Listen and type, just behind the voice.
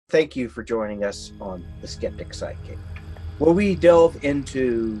Thank you for joining us on The Skeptic Psychic, where we delve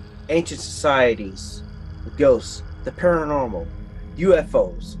into ancient societies, the ghosts, the paranormal,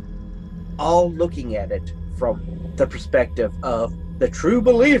 UFOs, all looking at it from the perspective of the true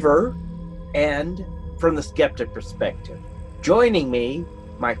believer and from the skeptic perspective. Joining me,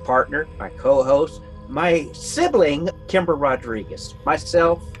 my partner, my co host, my sibling, Kimber Rodriguez.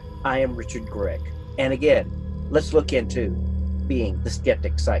 Myself, I am Richard Gregg. And again, let's look into being the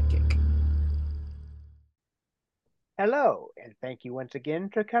skeptic psychic. Hello, and thank you once again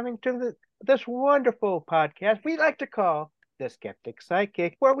for coming to this wonderful podcast we like to call The Skeptic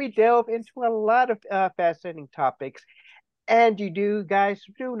Psychic, where we delve into a lot of fascinating topics. And you guys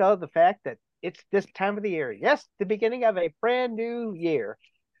do know the fact that it's this time of the year. Yes, the beginning of a brand new year.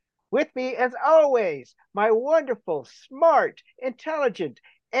 With me, as always, my wonderful, smart, intelligent,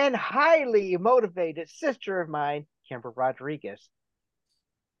 and highly motivated sister of mine, Kimber Rodriguez.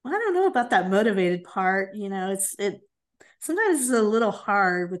 Well, I don't know about that motivated part. It sometimes it's a little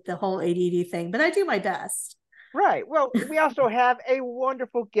hard with the whole ADD thing, but I do my best. Right. Well, we also have a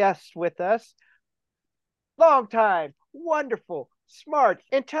wonderful guest with us. Long time, wonderful, smart,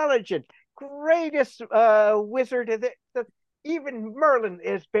 intelligent, greatest wizard. Even Merlin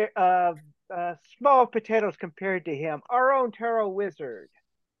is small potatoes compared to him. Our own tarot wizard.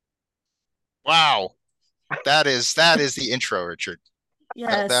 Wow. That is the intro, Richard.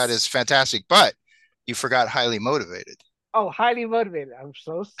 Yes. That is fantastic. But you forgot highly motivated. Oh, highly motivated. I'm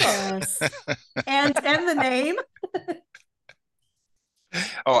so sorry. Yes. and the name.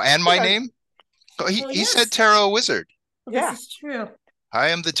 Oh, and my name? Oh, he said tarot wizard. Well, yeah. This is true. I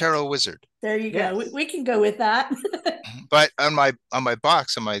am the tarot wizard. There you go. We can go with that. But on my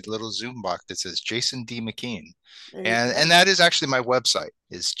box, on my little Zoom box, it says Jason D. McKean. And that is actually my website,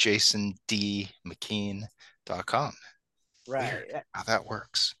 is jasondmckean.com. Right. Weird how that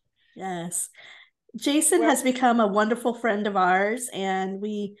works. Yes. Jason has become a wonderful friend of ours, and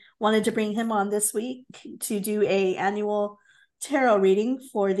we wanted to bring him on this week to do a annual tarot reading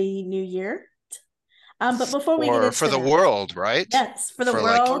for the new year. But before we get into for the world, right? Yes, for the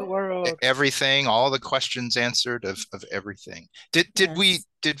world. Like everything, all the questions answered of everything. Did we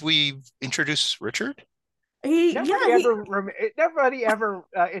introduce Richard? Nobody ever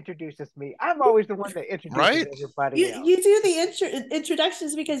introduces me. I'm always the one that introduces everybody else. You do the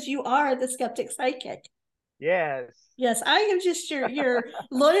introductions because you are the skeptic psychic. Yes. Yes, I am just your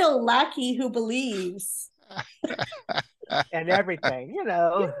loyal lackey who believes. And everything, you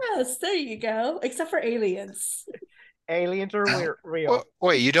know. Yes, there you go. Except for aliens. Aliens are real.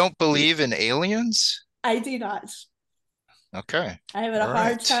 Wait, you don't believe in aliens? I do not. Okay. I have a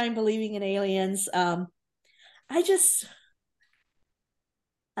hard time believing in aliens. I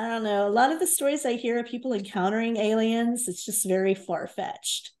don't know. A lot of the stories I hear of people encountering aliens, it's just very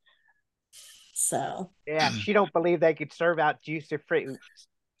far-fetched. So yeah, she don't believe they could serve out juicy fruits,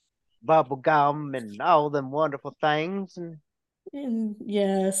 bubble gum, and all them wonderful things. And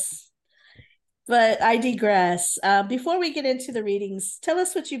yes, but I digress. Before we get into the readings, tell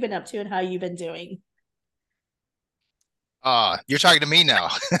us what you've been up to and how you've been doing. You're talking to me now.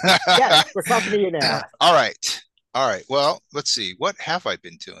 Yes, we're talking to you now. All right. Well, let's see. What have I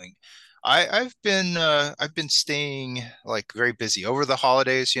been doing? I've been staying like very busy over the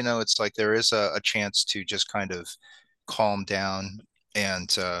holidays. You know, it's like there is a chance to just kind of calm down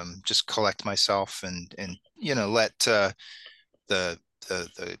and just collect myself and let the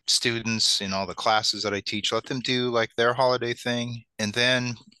students in all the classes that I teach, let them do like their holiday thing. And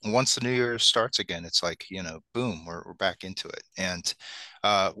then once the new year starts again, it's like, boom, we're back into it. And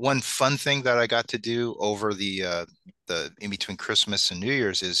one fun thing that I got to do over the in between Christmas and New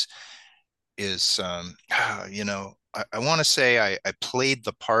Year's is I want to say I played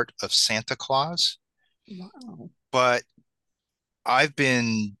the part of Santa Claus. Wow. But I've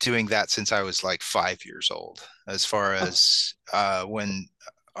been doing that since I was like 5 years old, as far as when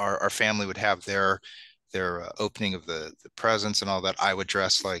our family would have their opening of the presents and all that. I would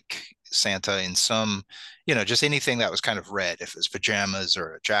dress like Santa in some, just anything that was kind of red, if it was pajamas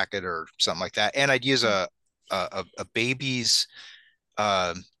or a jacket or something like that. And I'd use a baby's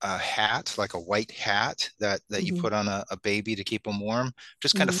a hat, like a white hat that you put on a baby to keep them warm,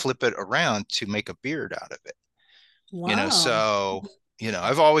 just kind of flip it around to make a beard out of it. Wow. So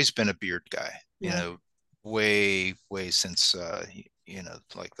I've always been a beard guy, way since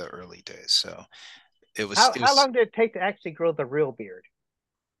like the early days. So it was how long did it take to actually grow the real beard?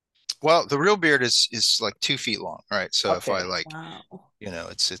 Well, the real beard is like 2 feet long, right? So if I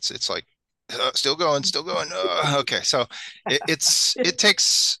it's like still going. Okay, so it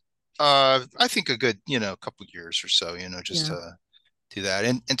takes I think a good couple years or so, just do that,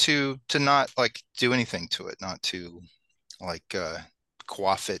 and to not like do anything to it, not to like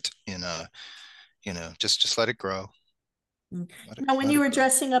quaff it in a, just let it grow. Now, when Let you it were grow.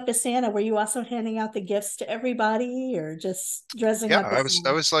 dressing up as Santa, were you also handing out the gifts to everybody, or just dressing Yeah, up as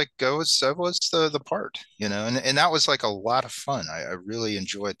I Santa? was like, I was the part, and that was like a lot of fun. I really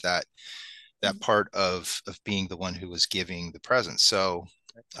enjoyed that part of being the one who was giving the presents. So,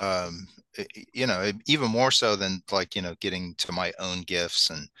 um, even more so than like, getting to my own gifts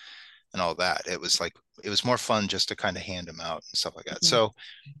and all that. It was like, it was more fun just to kind of hand them out and stuff like that. Mhm.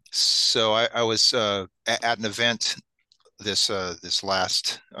 So I was at an event this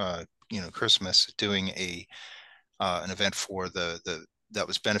last Christmas, doing an event for the that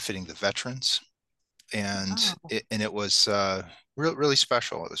was benefiting the veterans, and Oh, it was really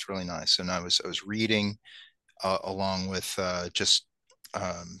special. It was really nice, and I was reading along with just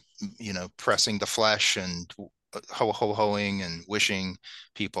um, pressing the flesh and ho hoing and wishing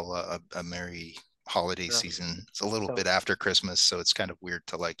people a merry holiday Sure. season. It's a little So bit after Christmas, so it's kind of weird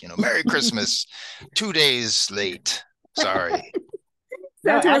to like, Merry Christmas, 2 days late. Sorry.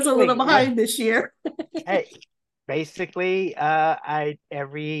 no, Santa was a little actually, behind this year. hey, basically, I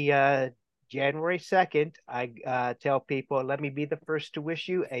every January 2nd, I tell people, let me be the first to wish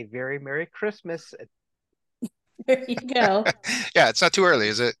you a very Merry Christmas. There you go. Yeah, it's not too early,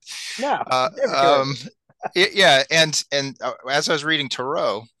 is it? No, Uh, never too um, early. yeah, and as I was reading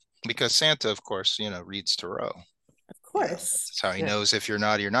Tarot, because Santa, of course, reads Tarot. Of course. That's how he Yeah, knows if you're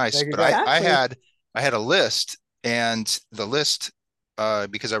naughty or nice. But I, I Exactly. had I had a list, and the list,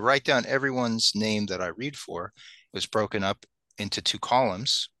 because I write down everyone's name that I read for, was broken up into two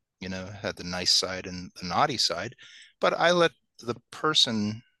columns. Had the nice side and the naughty side, but I let the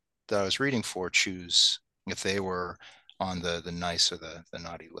person that I was reading for choose if they were on the nice or the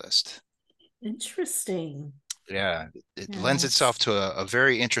naughty list. Interesting. Yeah, it lends itself Yes. to a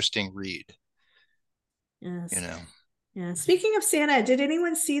very interesting read, you Yes. know. Yeah. Speaking of Santa, did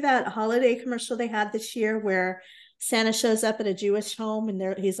anyone see that holiday commercial they had this year where Santa shows up at a Jewish home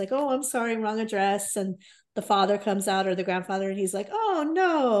and he's like, "Oh, I'm sorry, wrong address." And the father comes out, or the grandfather, and he's like, "Oh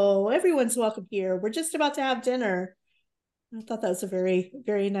no, everyone's welcome here. We're just about to have dinner." I thought that was a very,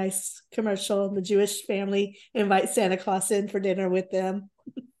 very nice commercial. The Jewish family invites Santa Claus in for dinner with them.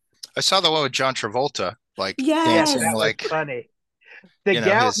 I saw the one with John Travolta, like Yeah, dancing, Yes, that was like, funny. The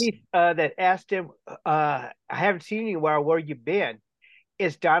gal his he that asked him, I haven't seen you in a while. Where you been?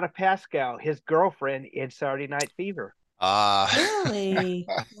 Is Donna Pascal, his girlfriend in Saturday Night Fever. ah.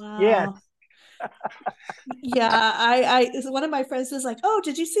 really. Yes, Wow. Yeah, I one of my friends was like, "Oh,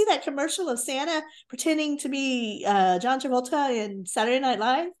 did you see that commercial of Santa pretending to be John Travolta in Saturday Night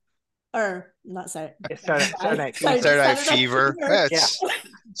Live?" Or not Saturday, it's Saturday Live, Night sorry, Fever. Saturday Night Saturday Night Fever. Fever. Yeah.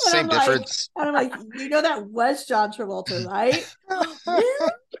 It's And same difference. I'm like, you know that was John Travolta, right? Really?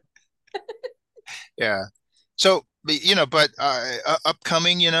 Yeah. So, but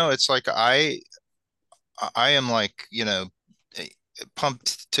upcoming, it's like I am like, eh,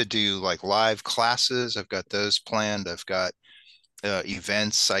 pumped to do like live classes. I've got those planned. I've got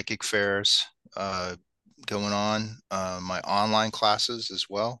events, psychic fairs going on, my online classes as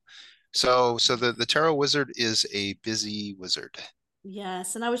well. So the Tarot Wizard is a busy wizard.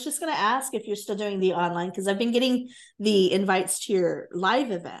 Yes, and I was just going to ask if you're still doing the online because I've been getting the invites to your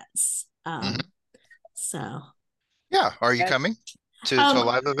live events. Mhm. So, Yeah. Are you And coming to a um,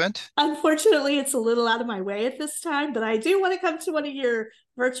 live event? unfortunately, it's a little out of my way at this time, but I do want to come to one of your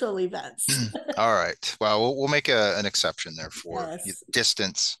virtual events. All right. Well, we'll make an exception there for Yes,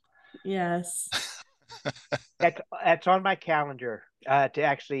 distance. yes, that's on my calendar to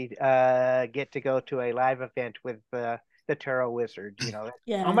actually get to go to a live event with the Tarot Wizard.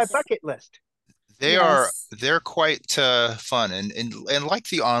 On my yes, bucket list. yes, They're quite fun, and like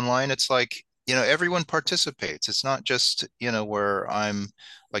the online, it's like, everyone participates. It's not just, where I'm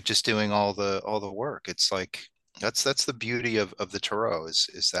like just doing all the work. It's like that's the beauty of the tarot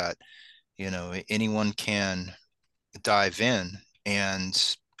is that, anyone can dive in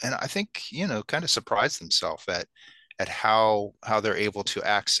and I think, kind of surprise themselves at how they're able to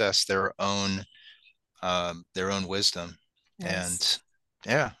access their own wisdom. yes, And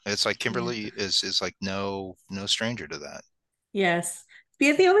yeah, it's like yeah, Kimberly is like no stranger to that. yes.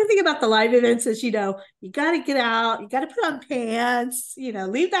 The only thing about the live events is, you got to get out, you got to put on pants,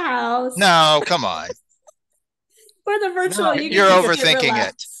 leave the house. No, come on. For the virtual, No, you You're can just it's get overthinking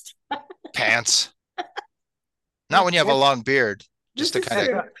it. relaxed. Pants. Not when you have a that's long beard, just This to is kind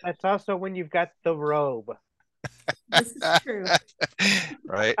that's true. that's also when you've got the robe. This is of true.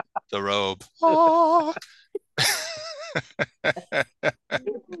 right, the robe. Oh.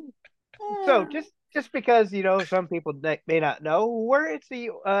 So Ah, just Just because, some people may not know, where is the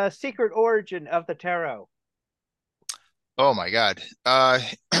secret origin of the tarot? Oh my God.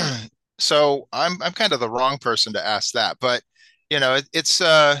 So I'm kind of the wrong person to ask that, but it's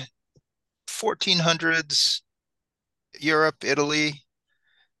 1400s Europe, Italy.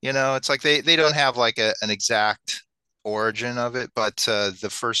 It's like they don't have like an exact origin of it, but the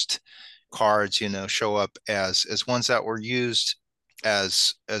first cards, show up as ones that were used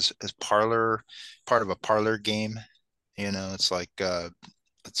as part of a parlor game. It's like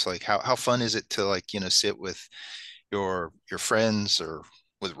how fun is it to like, sit with your friends or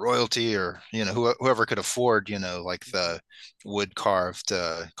with royalty or whoever could afford like the wood carved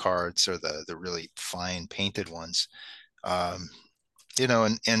cards or the really fine painted ones. um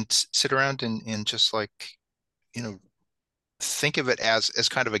and sit around and just like you know think of it as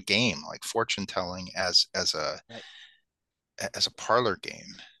kind of a game, like fortune telling Right. as a parlor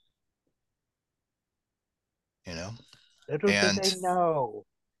game, you know Little did they and know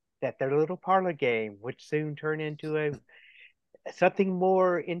that their little parlor game would soon turn into something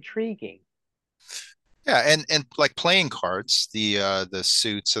more intriguing. yeah, and like playing cards, the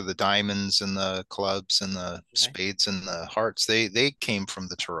suits of the diamonds and the clubs and the Right. spades and the hearts, they came from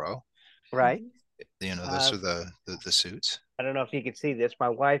the tarot. Right. Those Uh, are the suits. I don't know if you can see this. My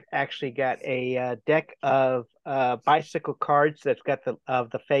wife actually got a deck of bicycle cards that's got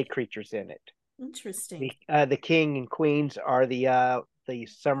the fey creatures in it. Interesting. The king and queens are the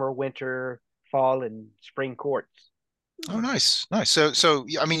summer, winter, fall, and spring courts. Oh, Hmm. nice, nice. So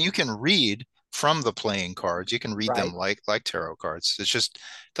I mean, you can read from the playing cards. You can read them Right. like tarot cards. It's just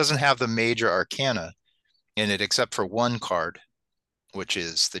doesn't have the major arcana in it, except for one card, which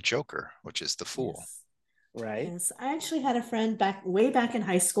is the Joker, which is the Fool. Yes. Right. Yes. I actually had a friend way back in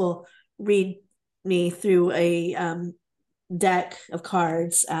high school read me through a deck of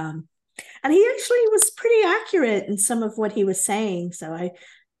cards. And he actually was pretty accurate in some of what he was saying. So I,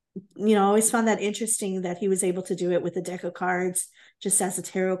 always found that interesting that he was able to do it with a deck of cards just as a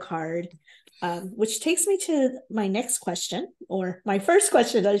tarot card. Which takes me to my next question, or my first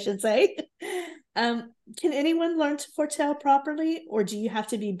question, I should say. Can anyone learn to foretell properly, or do you have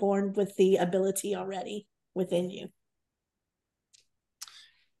to be born with the ability already within you?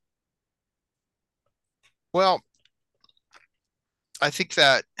 Well, I think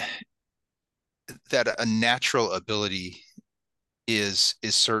that a natural ability is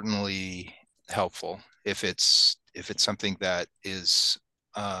certainly helpful if it's something that is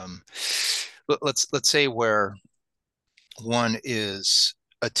um, let's say where one is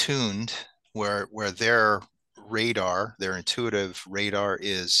attuned, where their intuitive radar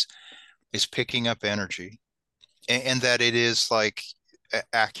is picking up energy, and that it is like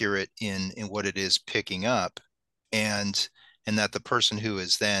accurate in what it is picking up, and and that the person who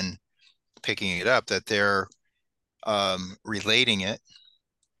is then picking it up, that they're relating it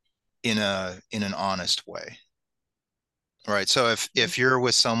in an honest way, right? So if you're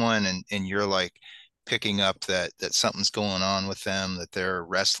with someone and you're like picking up that something's going on with them, that they're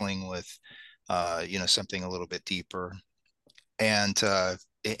wrestling with something a little bit deeper, and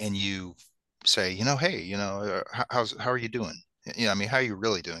you say, hey, how are you doing? I mean, how are you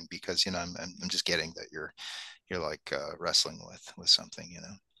really doing? Because I'm just getting that you're like wrestling with something.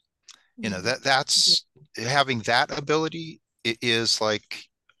 Mm-hmm. That's having that ability. It is like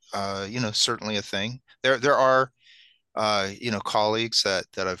certainly a thing. There are colleagues that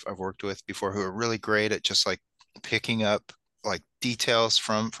I've worked with before who are really great at just like picking up like details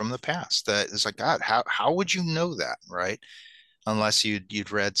from the past, that is like, God, how would you know that, right? Unless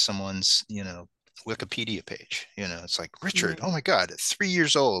you'd read someone's Wikipedia page. It's like, Richard, oh Right. my God, at 3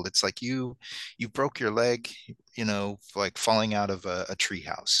 years old, it's like you broke your leg, like falling out of a tree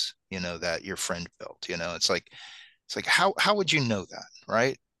house, that your friend built. It's like how would you know that,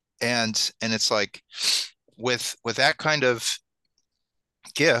 right? And it's like with that kind of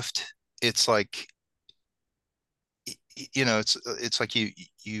gift, it's like it's like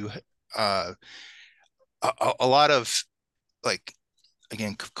you uh a lot of like,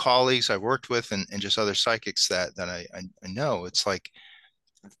 again, colleagues I worked with and just other psychics that I know, it's like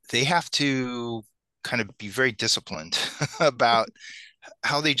they have to kind of be very disciplined about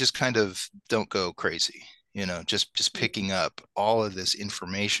how they just kind of don't go crazy, just Mm-hmm. picking up all of this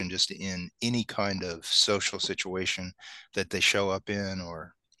information just in any kind of social situation that they show up in,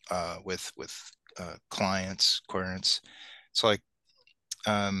 or with clients, querents. It's like,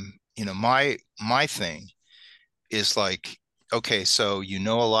 my thing is like, okay, so a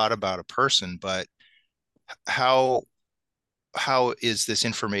lot about a person, but how how is this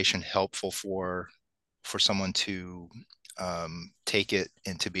information helpful for someone to take it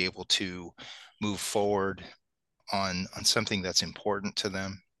and to be able to move forward on something that's important to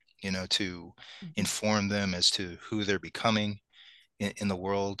them, to inform them as to who they're becoming in the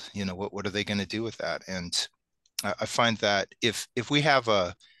world. What are they going to do with that? And I find that if we have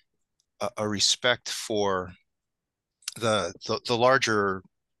a respect for the larger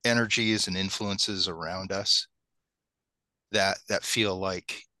energies and influences around us that feel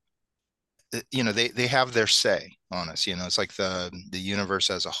like they have their say on us. It's like the universe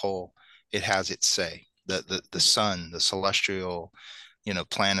as a whole, it has its say. The sun, the celestial,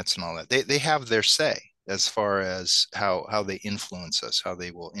 planets and all that, they have their say as far as how they influence us, how they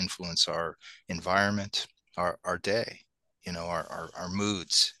will influence our environment, our day, our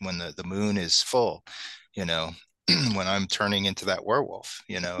moods when the moon is full, when I'm turning into that werewolf,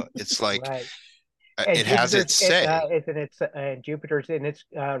 it's like Right. And it has Jupiter's its say. Jupiter's in its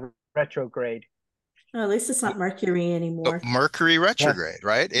retrograde. Well, at least it's not Mercury anymore. Mercury Yeah. retrograde,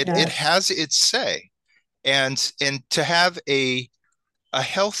 right? It Yes. has its say. And to have a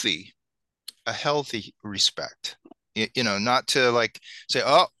healthy respect, not to like say,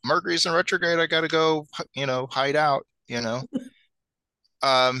 oh, Mercury's in retrograde, I got to go, hide out.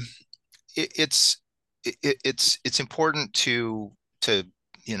 um it's it's important to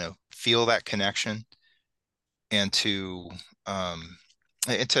feel that connection, and um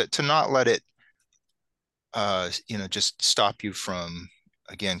to not let it just stop you from,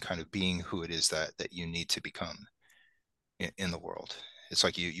 again, kind of being who it is that you need to become in the world. It's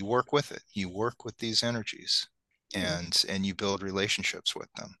like you work with it, you work with these energies, and you build relationships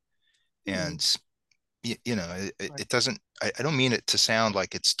with them. And it doesn't, I don't mean it to sound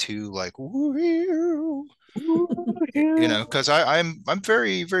like it's too like woo, because I'm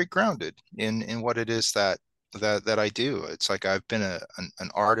very, very grounded in what it is that I do. It's like I've been an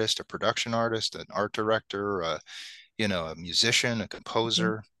artist, a production artist, an art director, a musician, a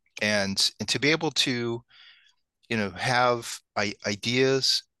composer, and to be able to have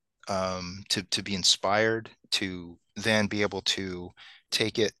ideas, to be inspired, to then be able to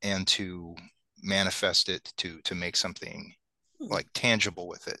take it and to manifest it, to make something like tangible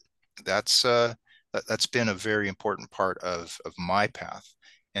with it. That's been a very important part of my path.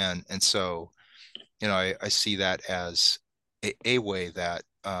 And so I see that as a way that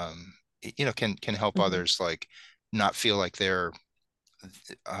can help others, like not feel like they're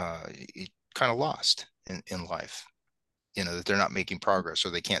uh, kind of lost in life, that they're not making progress,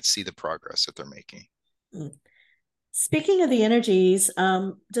 or they can't see the progress that they're making. Speaking of the energies,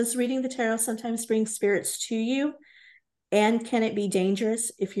 does reading the tarot sometimes bring spirits to you? And can it be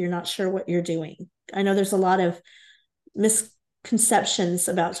dangerous if you're not sure what you're doing? I know there's a lot of misconceptions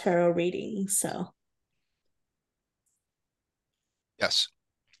about tarot reading. So, Yes.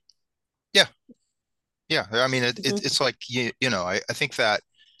 Yeah. Yeah. I mean, it's like, I think that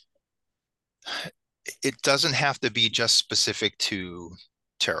it doesn't have to be just specific to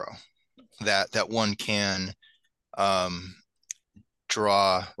tarot, that one can um,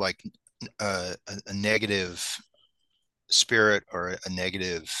 draw like a negative spirit, or a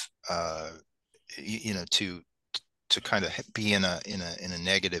negative, to kind of be in a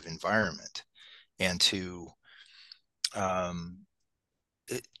negative environment, and to um,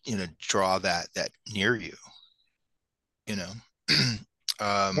 draw that near you, you know.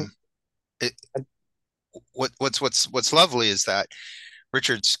 um, it, what's lovely is that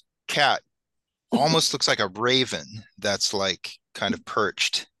Richard's cat almost looks like a raven that's like kind of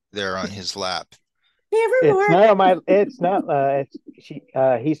perched there on his lap. It's Nevermore. not on my. It's not. It's she.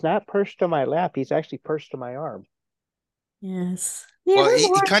 He's not perched on my lap. He's actually perched on my arm. Yes. Well, he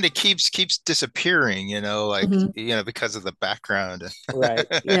Nevermore. kind of keeps disappearing, like Mhm. because of the background Right.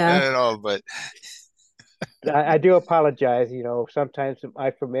 Yeah. and all. But I do apologize. Sometimes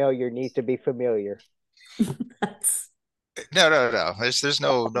my familiar needs to be familiar. That's no. There's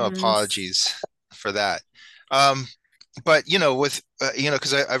no yes. apologies for that. Um, but with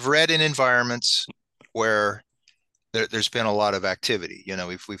because I've read in environments where there's been a lot of activity.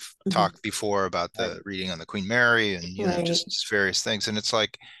 We've Mhm. talked before about Right. the reading on the Queen Mary, and Right. just various things. And it's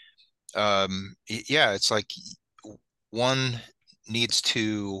like, yeah, it's like one needs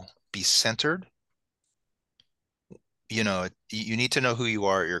to be centered. You need to know who you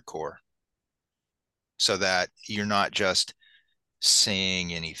are at your core, so that you're not just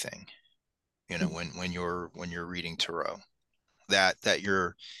saying anything. When you're reading tarot, that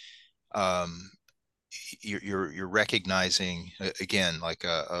um you're recognizing, again, like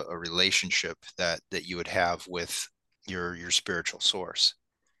a relationship that you would have with your spiritual source,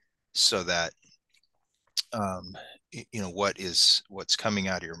 so that um what's coming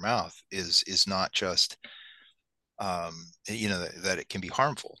out of your mouth is not just that it can be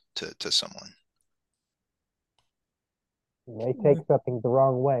harmful to someone. You may take something the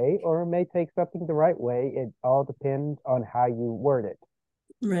wrong way or may take something the right way. It all depends on how you word it.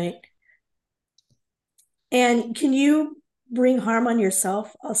 Right. And can you bring harm on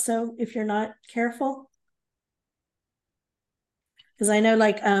yourself also if you're not careful? Because I know,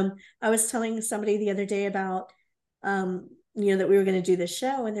 like, I was telling somebody the other day about, that we were going to do this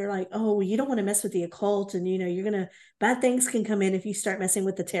show, and they're like, "Oh, you don't want to mess with the occult, and you're gonna bad things can come in if you start messing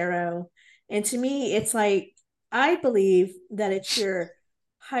with the tarot." And to me, it's like I believe that it's your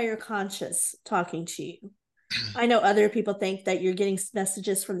higher conscious talking to you. I know other people think that you're getting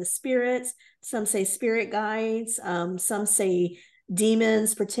messages from the spirits. Some say spirit guides. Some say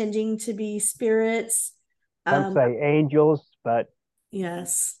demons pretending to be spirits. Some Um, say angels, but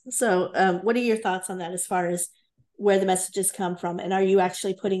yes. So, what are your thoughts on that as far as where the messages come from? And are you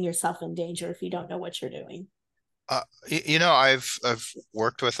actually putting yourself in danger if you don't know what you're doing? I've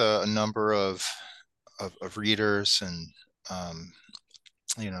worked with a number of readers and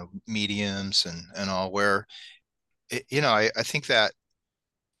mediums and all where I think that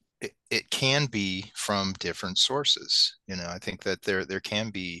it can be from different sources. I think that there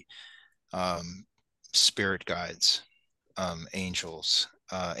can be um, spirit guides, angels,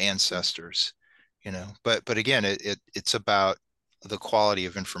 ancestors, but again, it's about the quality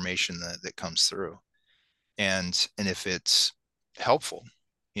of information that comes through, and if it's helpful,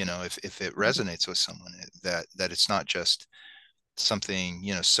 if it resonates with someone, that it's not just something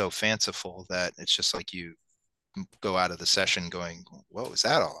so fanciful that it's just like you go out of the session going, what was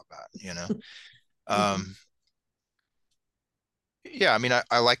that all about? Mm-hmm. um yeah, I mean,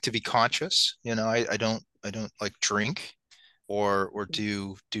 I like to be conscious. I don't like drink or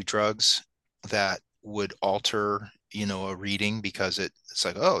do drugs that would alter a reading, because it's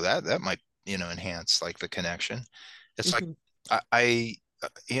like, oh, that might enhance like the connection. It's like Mm-hmm. I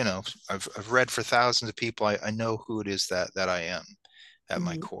I've read for thousands of people. I know who it is that I am at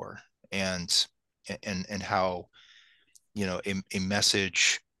my Mm-hmm. core, and and how a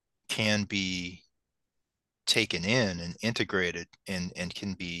message can be taken in and integrated and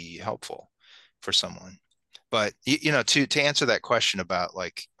can be helpful for someone. But to answer that question about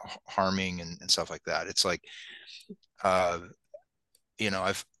like harming and stuff like that, it's like uh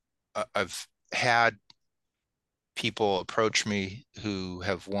I've had people approach me who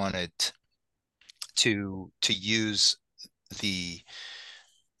have wanted to use the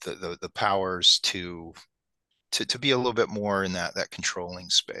the powers to be a little bit more in that controlling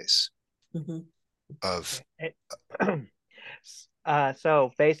space Mm-hmm. of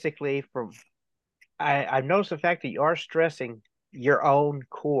so basically, I've noticed the fact that you are stressing your own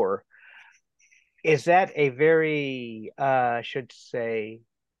core. Is that a very, should say,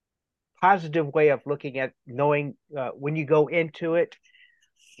 positive way of looking at knowing when you go into it,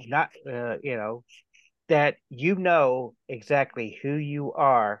 not, that exactly who you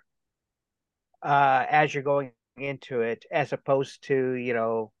are as you're going into it, as opposed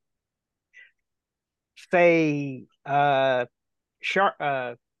to, say,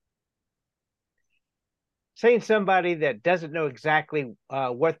 sharp, saying somebody that doesn't know exactly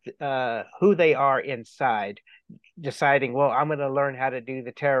what who they are inside, deciding, well, I'm going to learn how to do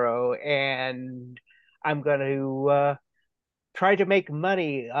the tarot and I'm going to try to make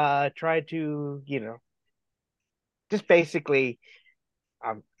money, try to, just basically,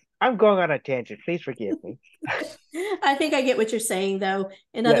 um, I'm going on a tangent. Please forgive me. I think I get what you're saying, though.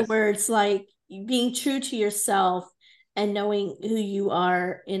 In other Yes, words, like being true to yourself and knowing who you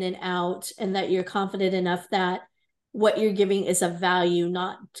are in and out, and that you're confident enough that what you're giving is of value,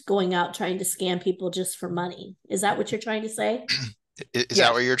 not going out trying to scam people just for money. Is that what you're trying to say? is that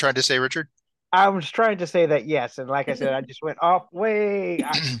yes. what you're trying to say, Richard? I was trying to say that, yes. And like I said, I just went off way,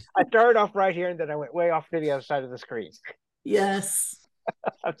 I started off right here and then I went way off to the other side of the screen. Yes.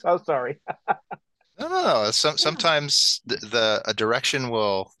 I'm so sorry. No. Yeah. Sometimes the a direction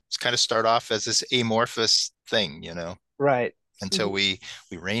will kind of start off as this amorphous thing, Right. until Mhm. we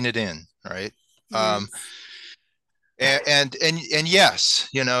rein it in, right? Um, Yes. and yes,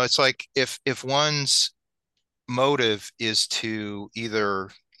 it's like if one's motive is to either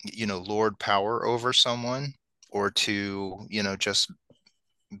lord power over someone, or to just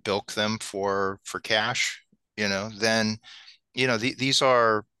bilk them for cash, then these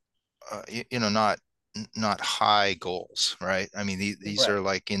are not high goals, right? I mean, these are Right.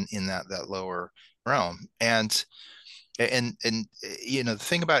 like in that lower realm. And the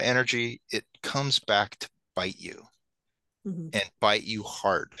thing about energy, it comes back to bite you, Mhm. and bite you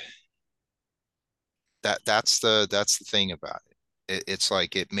hard. That's the thing about it's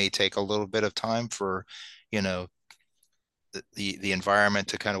like it may take a little bit of time for you know the environment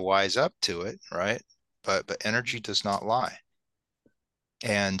to kind of wise up to it, right? but energy does not lie.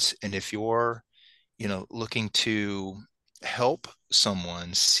 And if you're, looking to help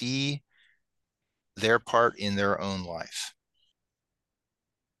someone see their part in their own life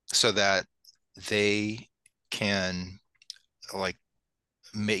so that they can like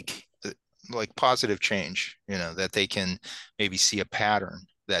make like positive change, that they can maybe see a pattern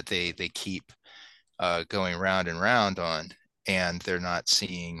that they keep going round and round on, and they're not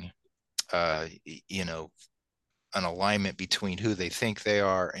seeing an alignment between who they think they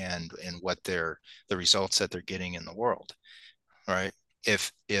are and what the results that they're getting in the world, right?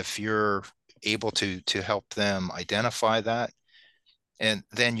 If you're able to help them identify that, and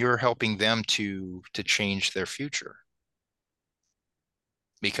then you're helping them to change their future,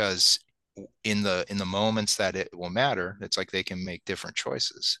 because in the moments that it will matter, it's like they can make different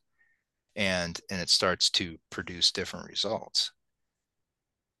choices, and it starts to produce different results.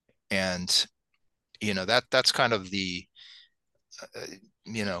 And that's kind of the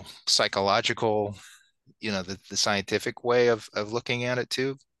psychological, the scientific way of looking at it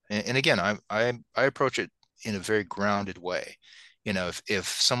too. And again, I approach it in a very grounded way. If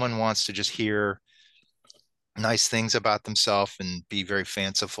someone wants to just hear nice things about themselves and be very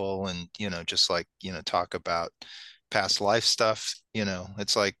fanciful and just like talk about past life stuff,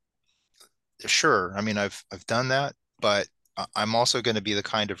 it's like, sure, I mean, I've done that, but I'm also going to be the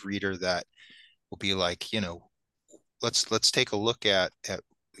kind of reader that will be like, let's take a look at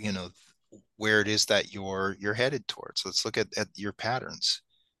you know where it is that you're headed towards. Let's look at your patterns,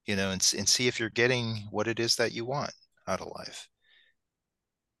 and see if you're getting what it is that you want out of life,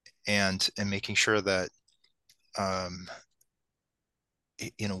 and making sure that um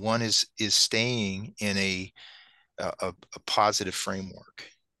one is staying in a positive framework.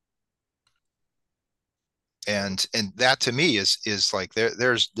 And that to me is like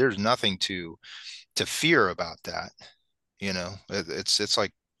there's nothing to fear about that. It's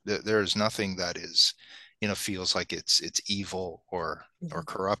like there's nothing that is feels like it's evil or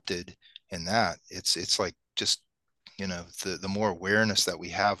corrupted in that. It's like just the more awareness that we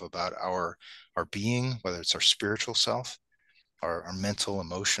have about our being, whether it's our spiritual self, our mental,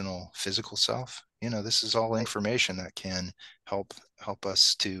 emotional, physical self, this is all information that can help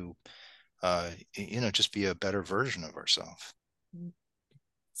us to just be a better version of ourselves.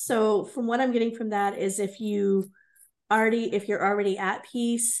 So from what I'm getting from that is if you're already at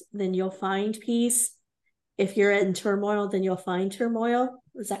peace, then you'll find peace. If you're in turmoil, then you'll find turmoil.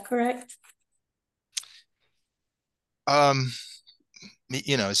 Is that correct? um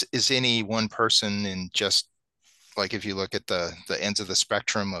is any one person in just like, if you look at the ends of the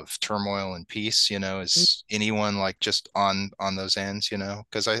spectrum of turmoil and peace, is anyone like just on those ends,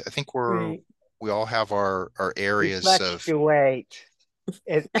 because I think Right. we all have our We areas of fluctuate.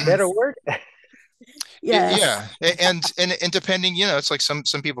 Is that a word? Yes. yeah. And depending, it's like some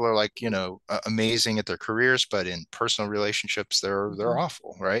people are like, amazing at their careers, but in personal relationships they're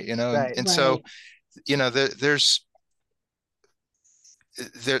awful, right? Right. And so Right.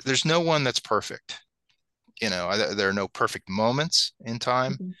 there's no one that's perfect. There are no perfect moments in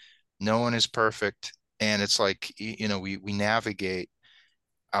time. Mhm. No one is perfect. And it's like, we navigate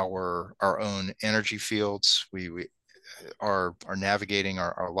our own energy fields. We are navigating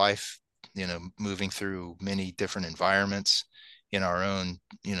our life, moving through many different environments in our own,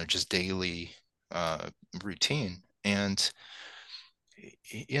 just daily uh, routine. And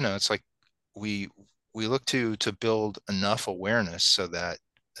it's like we we look to build enough awareness so that,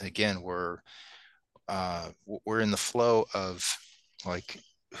 again, we're in the flow of like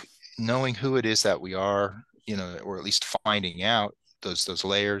knowing who it is that we are, or at least finding out those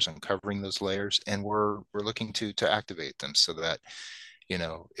layers, uncovering those layers, and we're looking to activate them so that,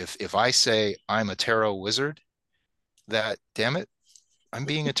 if I say I'm a tarot wizard, that, damn it, I'm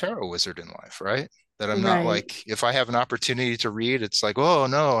being a tarot wizard in life, right? That I'm not Right. like, if I have an opportunity to read, it's like, oh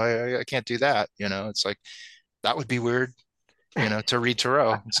no, I can't do that. It's like, that would be weird, to read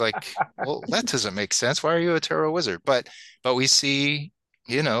tarot. It's like, well, that doesn't make sense. Why are you a tarot wizard? But we see,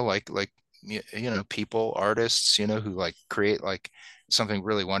 like people, artists, who like create like something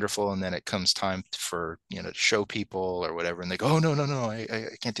really wonderful, and then it comes time for to show people or whatever, and they go, oh no, no, no, I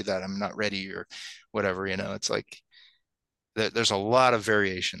can't do that. I'm not ready, or whatever. It's like there's a lot of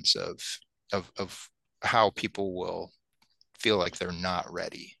variations of how people will feel like they're not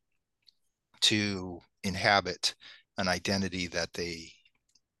ready to inhabit an identity that they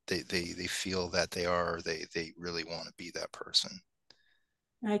feel that they are, they really want to be that person.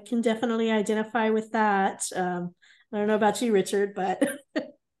 I can definitely identify with that. I don't know about you, Richard, but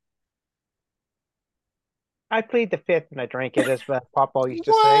I plead the fifth and I drank it, as Papa used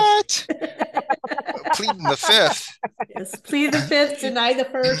to say. What? pleading the fifth. Yes, plead the fifth, deny the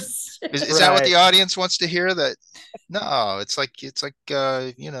first. Is that what the audience wants to hear? That no, it's like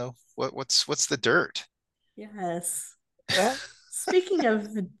what's the dirt? Yes. Well, Speaking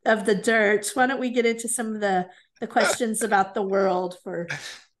of the dirt, why don't we get into some of the questions about the world for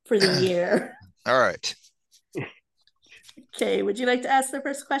the year? All right. Okay, would you like to ask the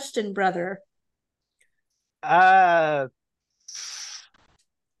first question, brother? I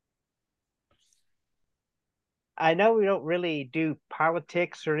know we don't really do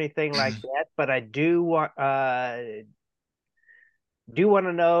politics or anything like that, but I do want to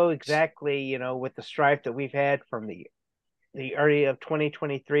know exactly, with the strife that we've had from the early of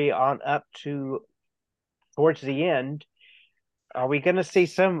 2023 on up to towards the end. Are we going to see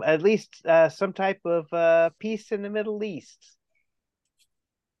at least some type of peace in the Middle East?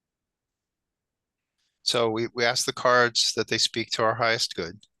 So we ask the cards that they speak to our highest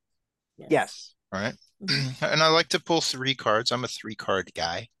good. Yes. All right. And I like to pull 3 cards. I'm a 3-card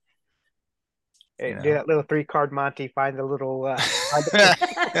guy. Do that little 3-card Monty, find the little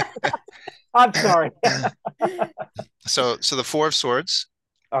I'm sorry. So the 4 of Swords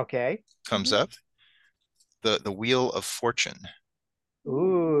Okay. comes up. The Wheel of Fortune.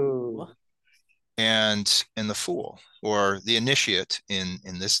 Ooh. And the Fool, or the Initiate in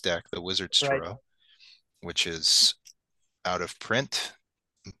this deck, the Wizard's Tarot, which is out of print,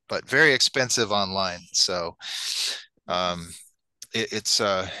 but very expensive online. So it's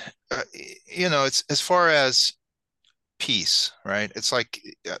it's as far as peace, right? It's like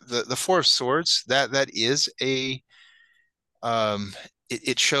the 4 of Swords, that is a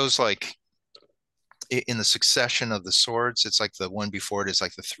it shows like in the succession of the swords, it's like the one before it is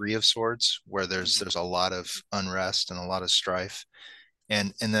like the 3 of Swords, where there's a lot of unrest and a lot of strife,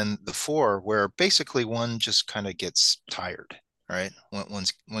 and then the 4, where basically one just kind of gets tired, right?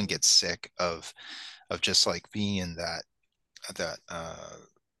 One gets sick of just like being in that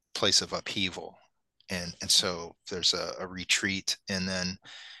place of upheaval, and so there's a retreat, and then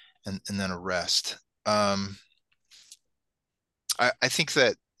a rest. I think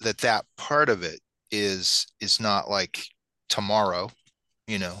that part of it is not like tomorrow,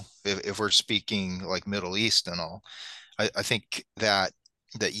 if we're speaking like Middle East and all. I think that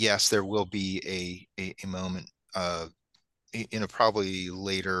yes, there will be a moment probably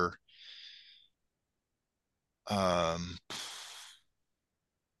later, I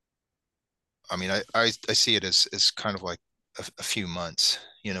mean, I see it as kind of like a few months,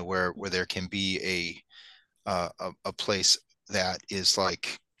 where there can be a place that is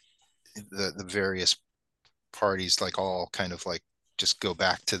like the various parties like all kind of like just go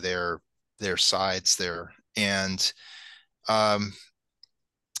back to their sides there, and that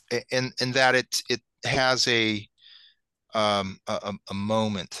it has a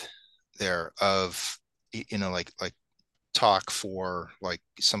moment there of like talk for like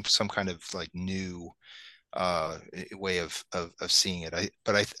some kind of like new way of seeing it.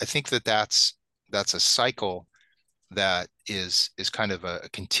 I think that's a cycle that is kind of a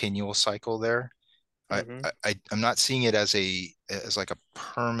continual cycle there. I'm not seeing it as like a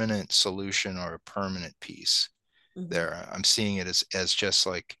permanent solution or a permanent piece there. I'm seeing it as just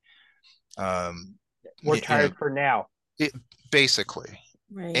like we're tired for now. Basically.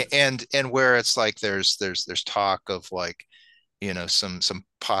 Right. And where it's like there's talk of like some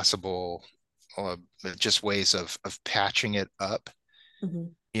possible just ways of patching it up,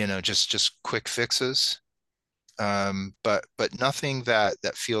 just quick fixes, but nothing that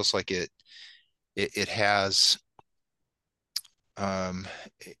feels like it has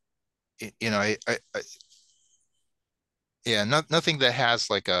yeah, nothing that has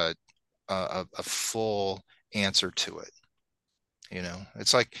like a full answer to it.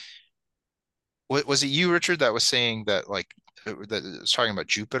 It's like, was it you, Richard, that was saying that like that was talking about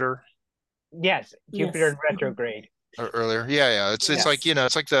Jupiter? Yes, Jupiter in retrograde. Earlier, yeah. It's like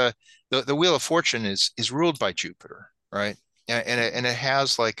it's like the Wheel of Fortune is ruled by Jupiter, right? And it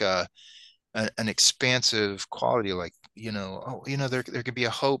has like an expansive quality, like there could be a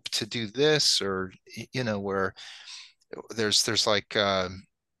hope to do this, or where there's like I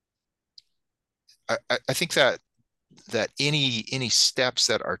think that any steps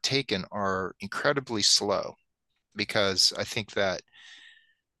that are taken are incredibly slow, because I think that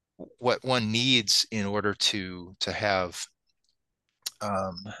what one needs in order to have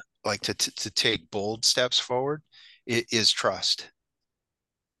like to take bold steps forward is trust,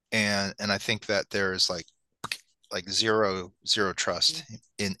 and I think that there is like zero trust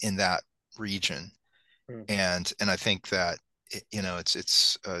in that region, and I think that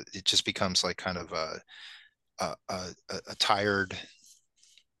it just becomes like kind of a tired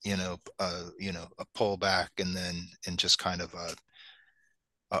a pullback, and just kind of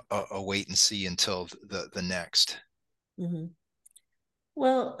a wait and see until the next. Mm-hmm.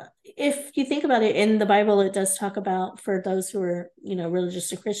 Well, if you think about it, in the Bible, it does talk about, for those who are,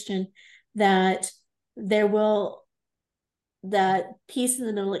 religious or Christian, that there will that peace in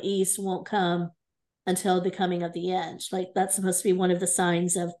the Middle East won't come until the coming of the end. Like that's supposed to be one of the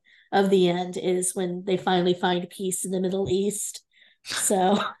signs of the end, is when they finally find peace in the Middle East.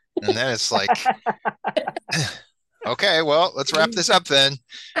 So And then it's like, okay, well, let's wrap this up then.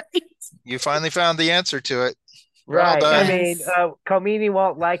 You finally found the answer to it. We're all Right. I done. mean, yes. Comini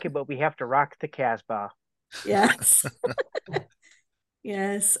won't like it, but we have to rock the Casbah. Yes.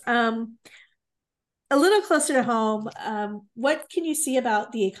 Yes. A little closer to home, what can you see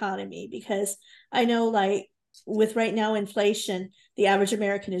about the economy? Because I know, like, with right now inflation, the average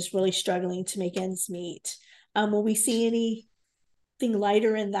American is really struggling to make ends meet. Will we see anything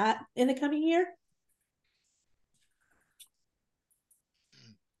lighter in that in the coming year?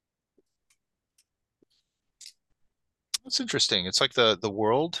 It's interesting. It's like the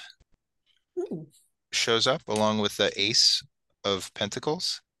world Ooh, shows up along with the Ace of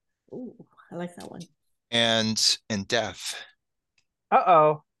Pentacles ooh, I like that one. and death.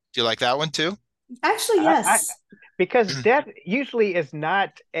 Uh-oh. Do you like that one too? Actually, I yes. because death usually is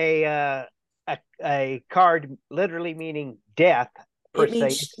not a card literally meaning death per It se.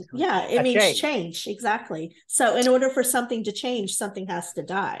 means, It's yeah, it a means change. change. Exactly. So, in order for something to change, something has to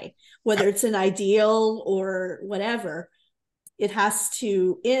die, whether it's an ideal or whatever. It has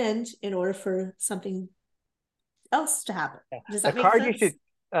to end in order for something else to happen. Does The that make card you should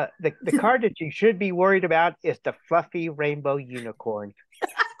sense? the card that you should be worried about is the fluffy rainbow unicorn.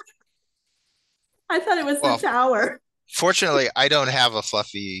 I thought it was the Well, tower. fortunately, I don't have a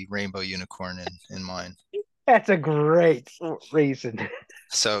fluffy rainbow unicorn in mine. That's a great reason.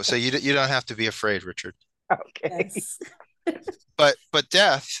 So you don't have to be afraid, Richard. Okay. Yes. But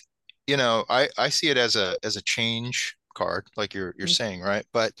death, I see it as a change card, like you're saying, right?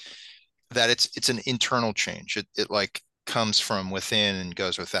 But that it's an internal change. It like comes from within and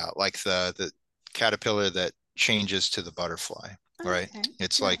goes without, like the caterpillar that changes to the butterfly, right? Okay.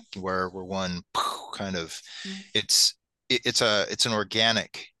 It's Yeah. like where we're one kind of Yeah. it's it's an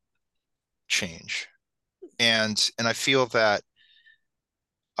organic change. And I feel that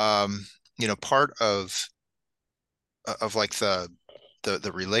um part of like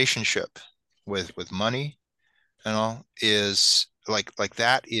the relationship with money and all is like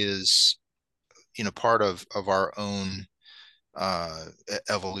that is part of our own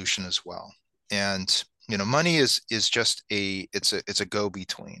evolution as well. And money is just it's a go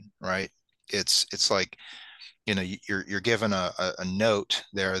between, right? It's like you're given a note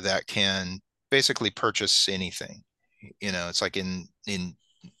there that can basically purchase anything. It's like in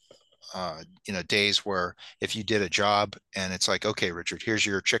days where if you did a job and it's like, okay, Richard, here's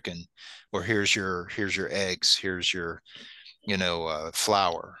your chicken, or here's your eggs, here's your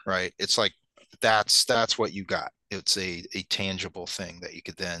flour, right? It's like that's what you got. It's a tangible thing that you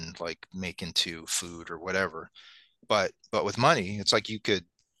could then like make into food or whatever. But with money, it's like you could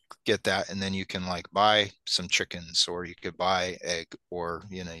get that and then you can like buy some chickens, or you could buy egg, or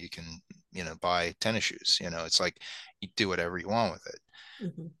you can buy tennis shoes. It's like you do whatever you want with it.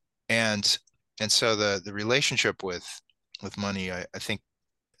 Mm-hmm. And so the relationship with money, I think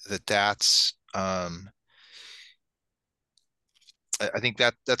that's I think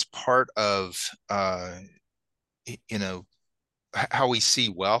that's part of you know how we see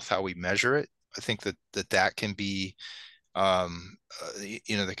wealth, how we measure it. I think that can be there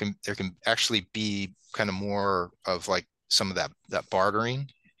can actually be kind of more of like some of that bartering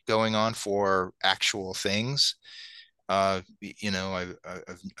going on for actual things. I've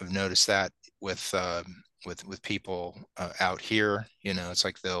noticed that with people out here. It's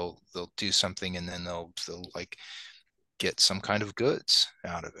like they'll do something and then they'll like get some kind of goods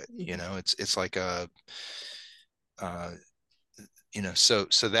out of it. Mm-hmm. It's like uh, so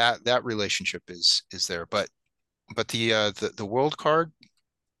that relationship is there. But the world card,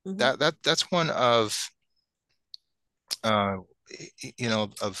 Mm-hmm. that's one of uh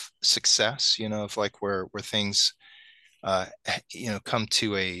of success, of like where things uh come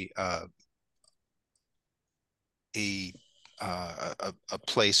to a a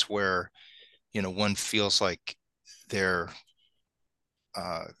place where one feels like they're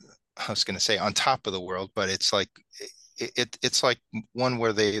I was going to say on top of the world, but it's like it's like one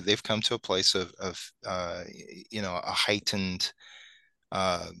where they've come to a place of a heightened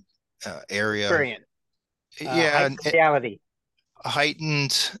uh, area. Experience. Yeah, Heightened reality. a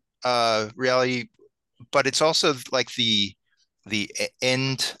heightened reality, but it's also like the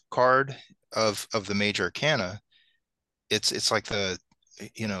end card of the major arcana, it's like the,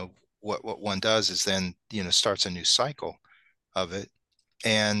 you know, what one does is then, you know, starts a new cycle of it.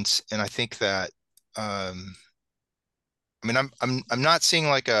 And I think that, I mean, I'm not seeing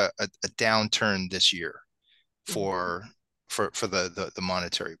like a downturn this year for the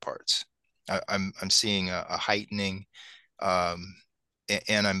monetary parts. I'm seeing a heightening, um,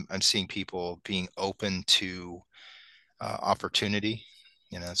 and I'm seeing people being open to opportunity.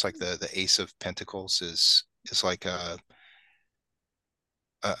 You know, it's like the Ace of Pentacles is like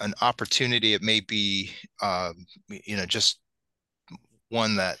an opportunity. It may be, you know, just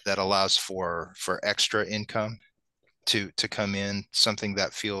one that allows for extra income to come in, something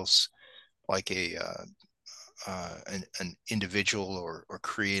that feels like an individual or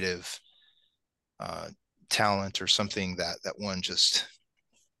creative talent, or something that one just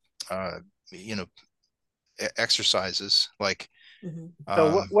uh, you know, exercises like. Mm-hmm.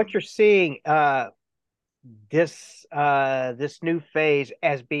 So um, what you're seeing this new phase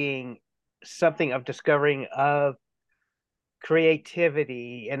as being something of discovering of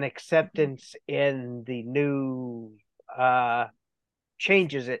creativity and acceptance in the new uh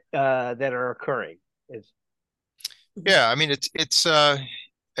changes that are occurring is. Mm-hmm. yeah, I mean, it's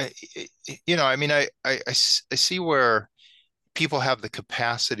you know, I mean, I see where people have the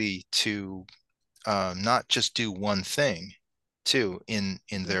capacity to, not just do one thing too in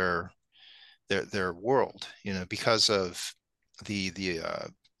their world, you know, because of the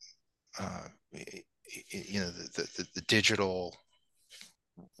uh, you know, the digital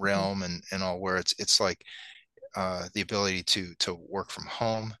Mm-hmm. realm and all, where it's like the ability to work from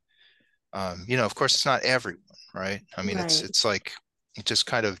home. You know, of course, it's not everyone, right? I mean, Right. it's like, it just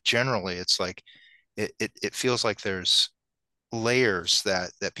kind of generally, it's like it feels like there's layers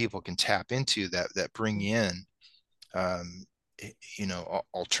that people can tap into that bring in, um, you know,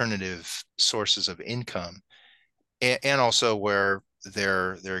 alternative sources of income, and also where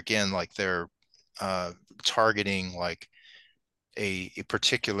they're again, like they're uh, targeting like a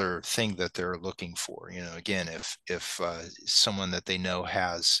particular thing that they're looking for. You know, again, if someone that they know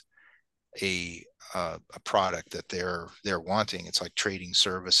has a a product that they're wanting, it's like trading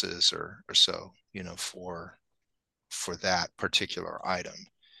services or so, you know, for that particular item,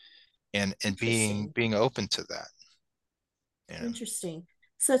 and Interesting. being open to that, you know. Interesting.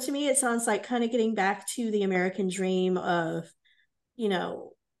 So to me, it sounds like kind of getting back to the American dream of, you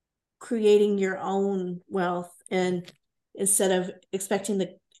know, creating your own wealth, and instead of expecting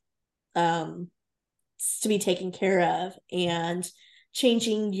the um to be taken care of, and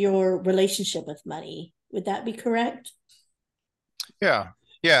changing your relationship with money. Would that be correct? Yeah,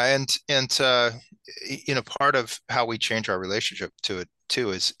 yeah, and you know, part of how we change our relationship to it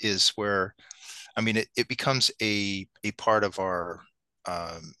too is where, I mean, it becomes a part of our,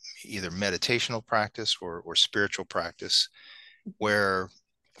 um, either meditational practice or spiritual practice, where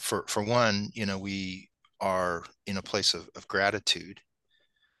for one, you know, we are in a place of gratitude,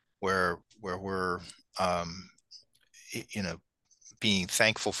 where we're, um, you know, being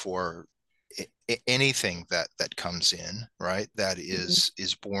thankful for anything that comes in, right? That Mm-hmm.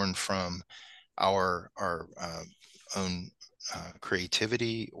 is born from our own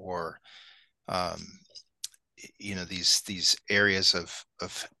creativity, or, um, you know, these areas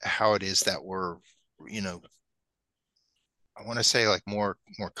of how it is that we're, you know, I want to say like more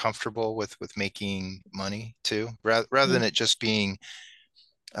comfortable with making money too, rather than it just being,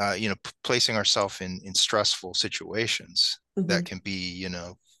 you know, placing ourselves in stressful situations Mm-hmm. that can be, you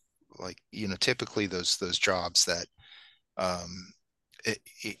know, like, you know, typically those jobs that, um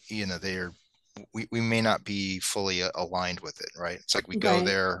you know, they're, we may not be fully aligned with it, right? It's like we go Right.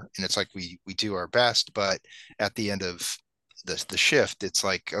 there and it's like we do our best, but at the end of the shift, it's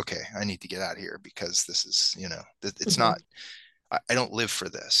like, okay, I need to get out of here, because this is, you know, it's Mm-hmm. not, I don't live for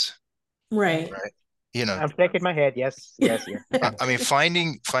this, Right. right? You know, I'm shaking my head. Yes, yes, yes. I mean,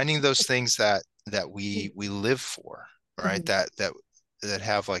 finding those things that we live for, right? Mm-hmm. That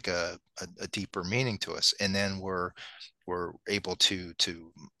have like a deeper meaning to us, and then we're able to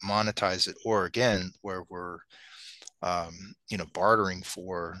monetize it, or again, where we're, you know, bartering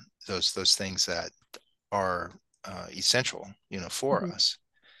for those things that are essential, you know, for Mm-hmm. us.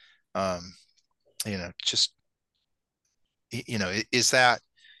 Um, you know, just, you know, is that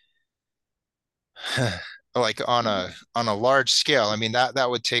like on a large scale? I mean, that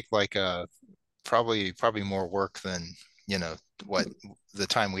would take like a probably more work than, you know, what the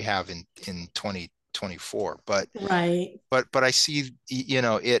time we have in 2024, Right. but I see, you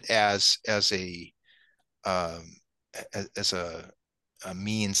know, it as a, um as a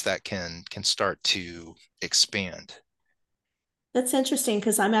means that can start to expand, That's interesting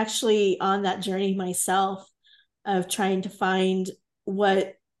because I'm actually on that journey myself of trying to find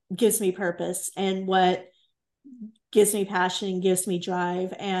what gives me purpose and what gives me passion and gives me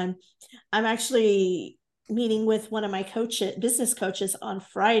drive. And I'm actually meeting with one of my business coaches on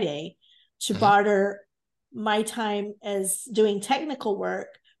Friday to Mhm. barter my time as doing technical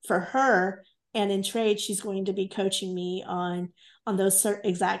work for her. And in trade, she's going to be coaching me on those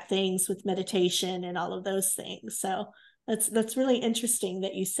exact things with meditation and all of those things. So that's really interesting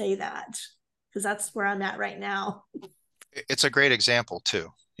that you say that because that's where I'm at right now. It's a great example too.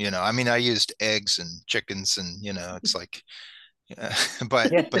 I mean, I used eggs and chickens, and it's like,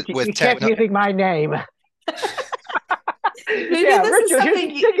 but Yes, but but you with kept techno, using my name. Maybe Yeah, this is Richard, here's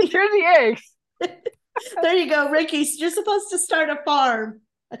something the chickens, here's the eggs. there you go, Ricky. You're supposed to start a farm,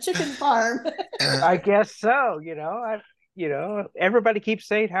 a chicken farm. I guess so. Everybody keeps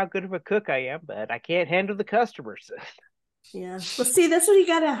saying how good of a cook I am, but I can't handle the customers. Yeah. Well, see, that's what you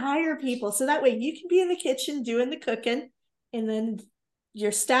got to hire people. So that way you can be in the kitchen doing the cooking, and then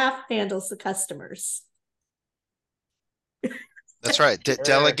your staff handles the customers. that's right. Sure.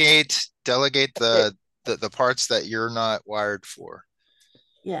 Delegate the parts that you're not wired for.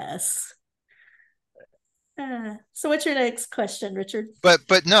 Yes. So what's your next question, Richard?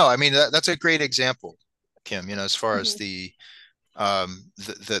 But no, I mean that's a great example, Kim. As far as Mhm.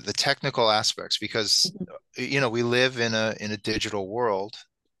 the technical aspects, because Mhm. we live in a digital world,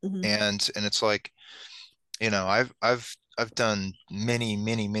 Mhm. and it's like, I've done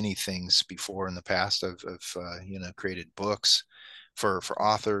many things before in the past. I've created books for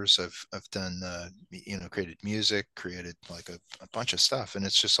authors. I've done created music, created like a bunch of stuff, and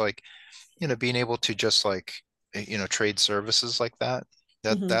it's just like, being able to just like, trade services like that.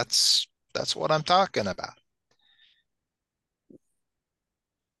 That Mhm. that's what I'm talking about.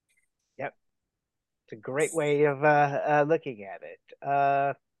 Yep, it's a great way of looking at it.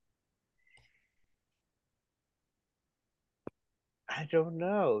 I don't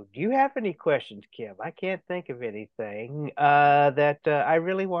know. Do you have any questions, Kim? I can't think of anything that I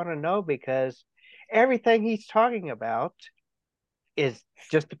really want to know because everything he's talking about is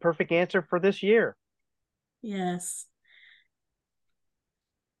just the perfect answer for this year. Yes.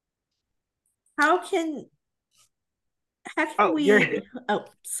 How can how can Oh, you're we oh,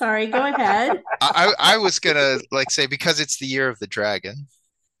 sorry, go ahead. I was gonna like say, because it's the year of the dragon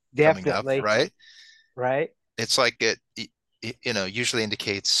coming up, definitely right? right. It's like usually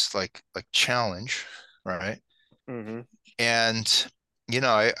indicates like challenge, right? Hmm. And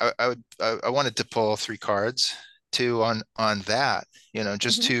I wanted to pull three cards too on that,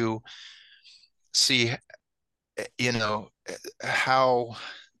 just Mhm. to see, you know, how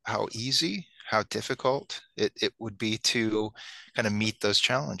easy, how difficult it would be to kind of meet those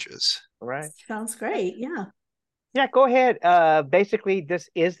challenges. Right. Sounds great. Yeah. Yeah, go ahead. Basically, this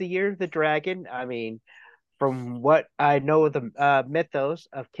is the year of the dragon. I mean, from what I know of the mythos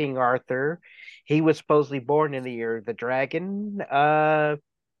of King Arthur, he was supposedly born in the year of the dragon.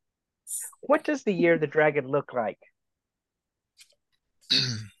 What does the year of the dragon look like?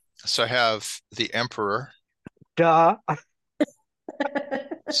 So I have the Emperor. Duh.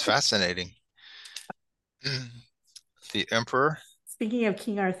 It's fascinating. The Emperor, Speaking of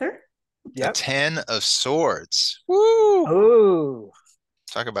King Arthur. the Yep. Ten of Swords. Woo! Oh,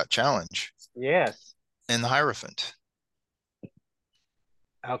 Talk about challenge. yes. And the Hierophant.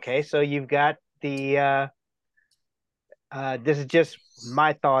 Okay, so you've got the this is just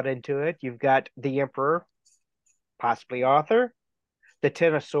my thought into it. You've got the Emperor, possibly Arthur. The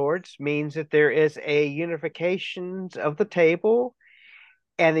Ten of Swords means that there is a unification of the table,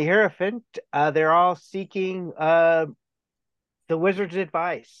 and the Hierophant, they're all seeking the wizard's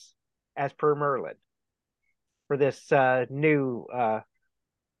advice, as per Merlin, for this new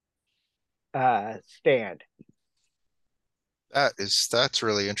stand. That's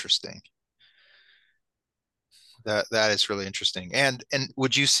really interesting. That is really interesting. And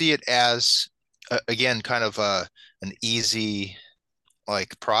would you see it as, again, kind of an easy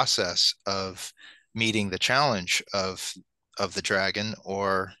like process of meeting the challenge of the dragon,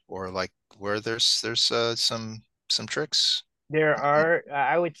 or like where there's some tricks? There Yeah. are,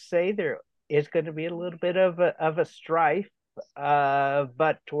 I would say, there is going to be a little bit of a strife,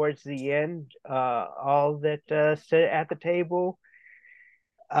 but towards the end, all that sit at the table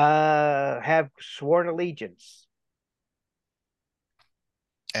have sworn allegiance.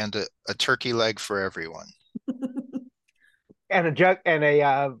 And a turkey leg for everyone. And a jug and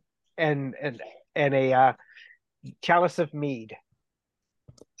a and and a chalice of mead.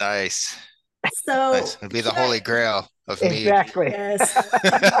 Nice. Nice. So It'd be the can I? holy grail of mead. Exactly. Yes.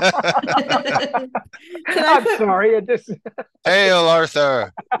 Can I I'm put? sorry. It just Hail,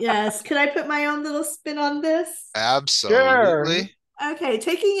 Arthur. Yes. Can I put my own little spin on this? sure. Absolutely. Okay,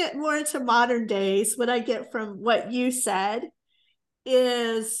 taking it more into modern days, what I get from what you said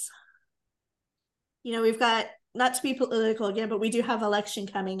is, we've got, not to be political again, but we do have election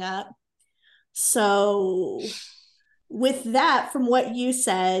coming up. So, with that, from what you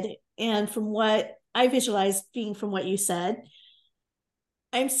said, and from what I visualized being from what you said,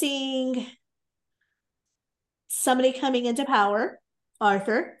 I'm seeing somebody coming into power,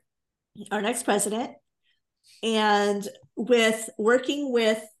 Arthur, our next president, and with working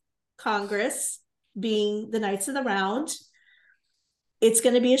with Congress being the Knights of the Round, it's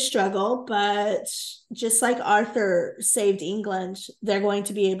going to be a struggle, but just like Arthur saved England, they're going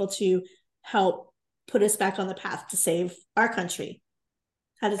to be able to help put us back on the path to save our country.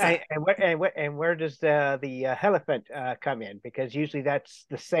 How does that? And where does the elephant come in? Because usually that's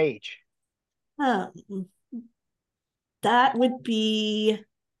the sage. That would be,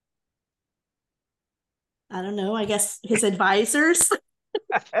 I don't know, I guess his advisors.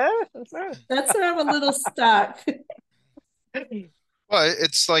 That's where I'm a little stuck. Well,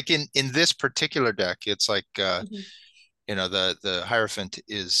 it's like in this particular deck, it's like Mhm. the Hierophant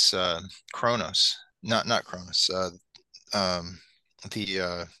is Kronos, not Kronos. Um, the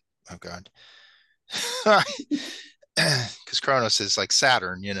oh God, because Kronos is like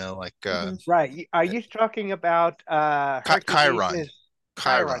Saturn, like Mhm. Right. Are you talking about Hercules? Chiron. Chiron,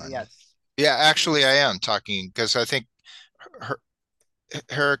 Chiron. yes. Yeah, Mhm. actually, I am talking because I think Her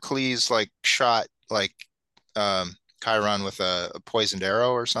Heracles like shot like Chiron with a poisoned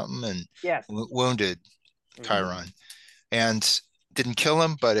arrow or something and Yes. wounded Hmm. Chiron and didn't kill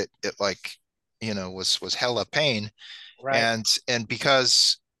him, but it like was hella pain Right. and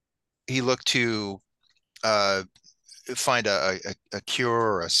because he looked to uh find a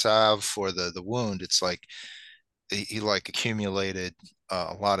cure or a salve for the wound, it's like he like accumulated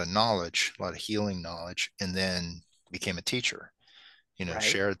a lot of knowledge, a lot of healing knowledge, and then became a teacher, Right.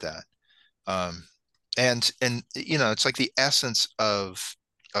 shared that. Um, and it's like the essence of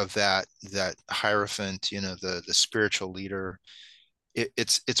that Hierophant, the spiritual leader.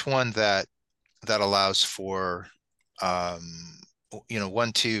 It's one that allows for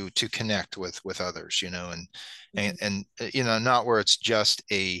one to connect with others, and Mhm. not where it's just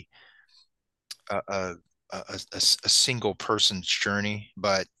a a, a single person's journey,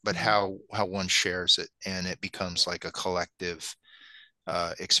 but Mhm. how one shares it and it becomes like a collective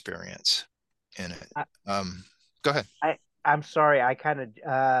experience in it. I, Go ahead. I'm sorry. I kind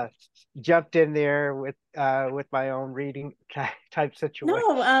of jumped in there with my own reading type situation.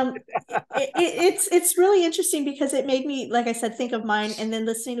 No, it's really interesting because it made me, like I said, think of mine, and then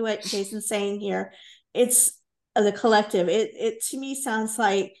listening to what Jason's saying here, it's the collective. It to me sounds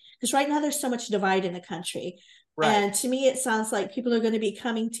like, because right now there's so much divide in the country, Right. and to me it sounds like people are going to be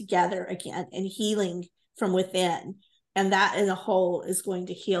coming together again and healing from within, and that in a whole is going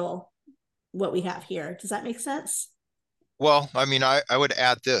to heal what we have here. Does that make sense? Well, I mean, I would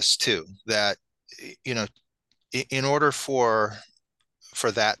add this too, that you know, in order for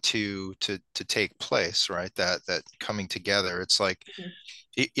that to take place, right? That coming together, it's like,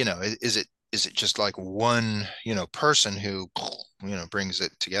 Mhm. is it just like one, person who, brings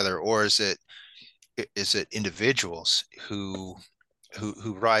it together, or is it individuals who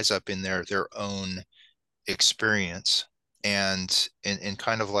rise up in their own experience and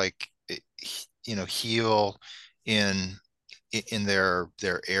kind of like heal in in their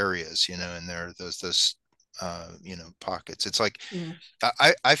areas, in their those pockets. It's like Yeah.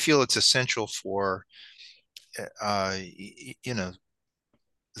 I feel it's essential for you know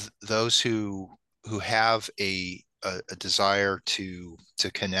those who have a desire to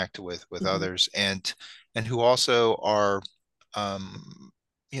connect with Mm-hmm. others and who also are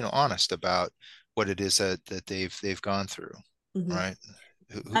honest about what it is that they've gone through, Mm-hmm. right?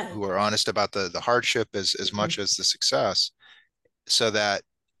 who, I, who are honest about the hardship as mm-hmm. much as the success, so that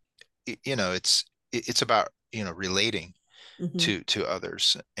it's about relating Mm-hmm. to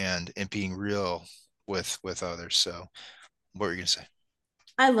others and being real with others. So what were you gonna say?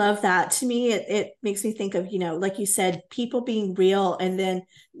 I love that. To me, it makes me think of, like you said, people being real. And then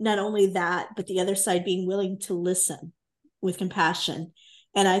not only that, but the other side being willing to listen with compassion.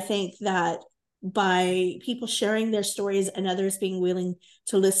 And I think that by people sharing their stories and others being willing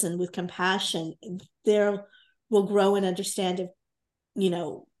to listen with compassion, there will grow an understanding, you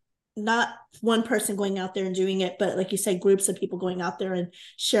know, not one person going out there and doing it, but like you said, groups of people going out there and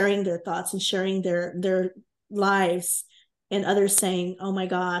sharing their thoughts and sharing their lives, and others saying, "Oh my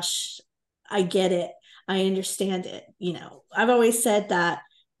gosh, I get it. I understand it. I've always said that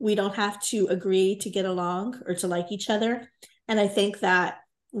we don't have to agree to get along or to like each other. And I think that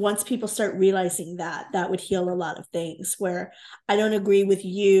once people start realizing that, that would heal a lot of things where I don't agree with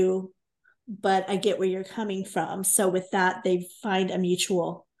you, but I get where you're coming from. So with that, they find a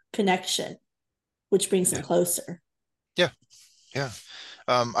mutual connection, which brings them closer. Yeah. Yeah.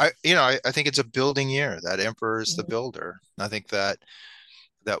 I think it's a building year. That emperor is the builder. I think that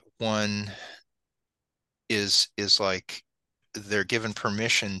one is like they're given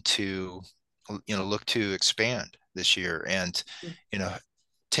permission to look to expand this year and you know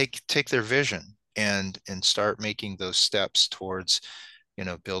take their vision and start making those steps towards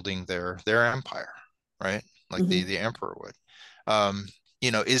building their empire, right? Like the emperor would. um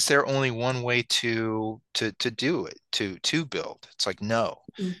is there only one way to do it, to build? It's like no.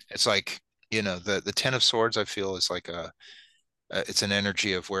 It's like the Ten of Swords, I feel, is like it's an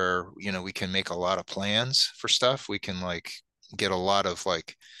energy of where we can make a lot of plans for stuff. We can like get a lot of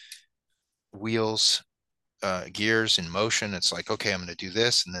like wheels, gears in motion. It's like, okay, I'm going to do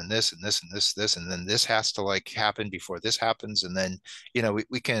this and then this and this and this and then this has to like happen before this happens. And then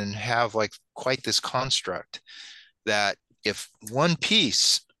we can have like quite this construct that if one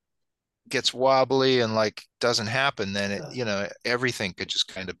piece gets wobbly and like doesn't happen, then everything could just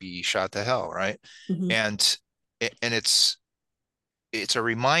kind of be shot to hell, right? Mm-hmm. And it's a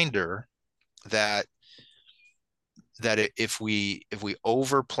reminder that if we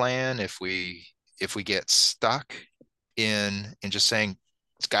over plan, if we get stuck in just saying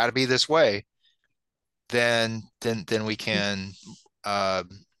it's got to be this way, then uh,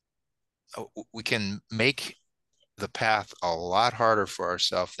 we can make the path a lot harder for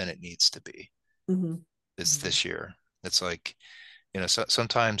ourselves than it needs to be. This year. It's like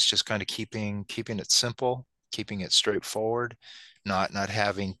sometimes just kind of keeping it simple, keeping it straightforward, not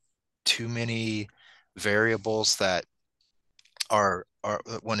having too many variables that are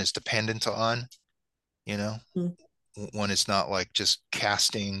one is dependent on. One is not like just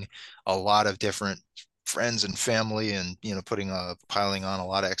casting a lot of different friends and family and piling on a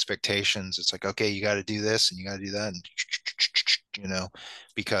lot of expectations. It's like, okay, you got to do this and you got to do that, and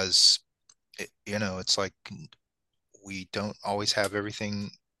because it's like we don't always have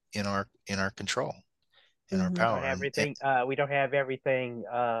everything in our control, in our power. We don't have everything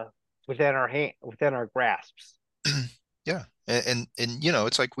within our grasps. Yeah. And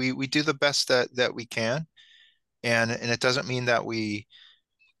it's like we do the best that we can, and it doesn't mean that we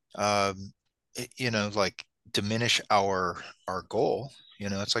like diminish our goal.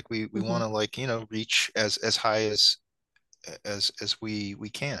 It's like we want to like reach as high as we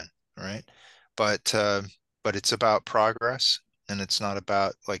can, right? But it's about progress, and it's not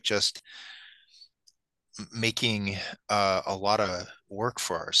about like just making a lot of work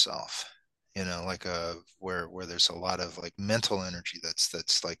for ourselves, like where there's a lot of like mental energy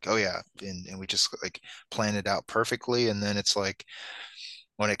that's like, oh yeah, and we just like plan it out perfectly, and then it's like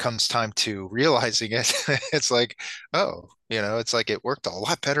when it comes time to realizing it, it's like, oh, it's like it worked a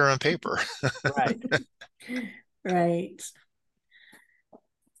lot better on paper. Right. Right.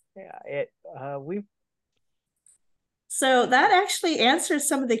 Yeah, we've So that actually answers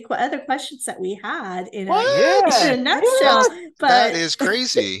some of the other questions that we had in a nutshell. Yes. But that is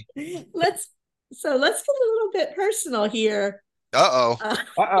crazy. let's get a little bit personal here.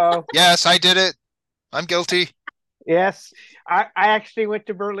 Uh-oh. Yes, I did it. I'm guilty. Yes. I actually went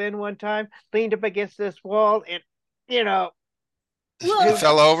to Berlin one time, leaned up against this wall, and Well, it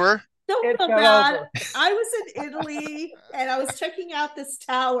fell over. Don't feel bad. I was in Italy and I was checking out this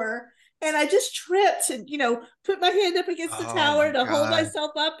tower, and I just tripped and put my hand up against the tower to hold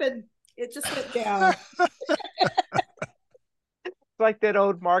myself up, and it just went down. It's like that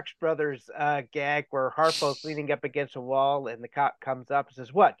old Marx Brothers gag where Harpo's leaning up against a wall and the cop comes up and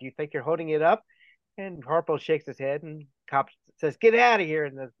says, "What? Do you think you're holding it up?" And Harpo shakes his head and the cop says, "Get out of here,"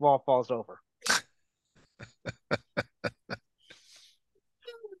 and the wall falls over.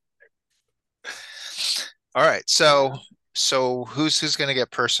 All right, so who's gonna get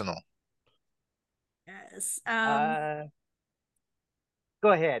personal? Yes. Go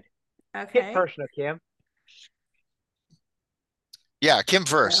ahead. Okay. Get personal, Kim. Yeah, Kim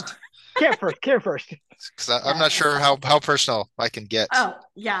first. Kim first. Because I'm not sure how personal I can get. Oh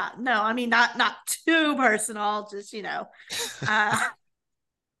yeah, no, I mean not too personal, just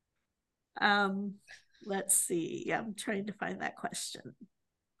let's see. Yeah, I'm trying to find that question.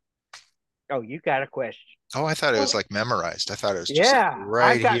 Oh, you got a question. Oh, I thought it was like memorized. I thought it was just like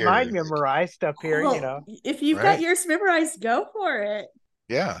right I've got here. mine memorized up here, If you've got yours memorized, go for it.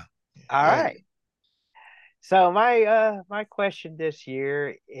 Yeah. All right. So my question this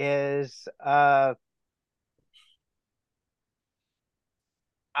year is I've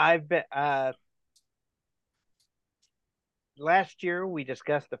been last year we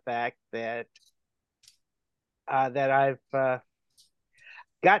discussed the fact that that I've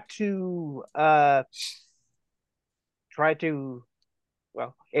got to try to,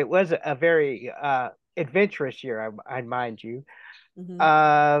 well, it was a very adventurous year, I mind you.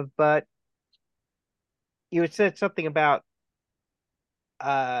 Mm-hmm. But you had said something about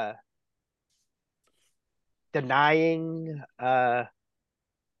uh denying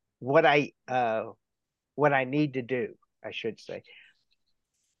what I what I need to do, I should say.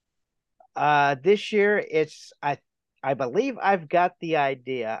 This year I believe I've got the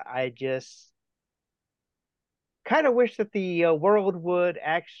idea. I just kind of wish that the world would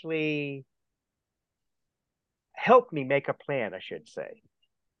actually help me make a plan, I should say.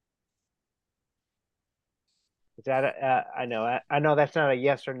 Is that I know that's not a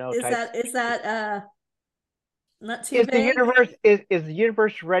yes or no Is type. that not too vague? Is the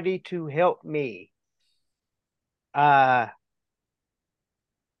universe ready to help me uh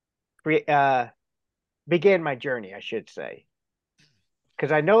begin my journey, I should say?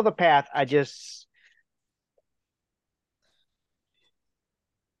 Because I know the path. I just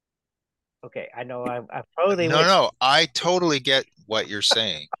okay. I know I totally No, went. no, I totally get what you're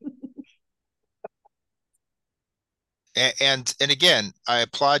saying. And again, I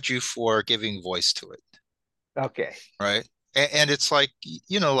applaud you for giving voice to it, Okay. right? And it's like,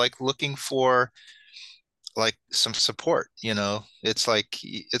 like looking for like some support, it's like,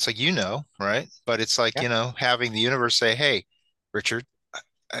 right? But it's like, Yeah. having the universe say, "Hey, Richard,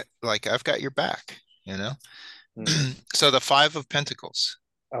 like I've got your back, you know?" Hmm. So the Five of Pentacles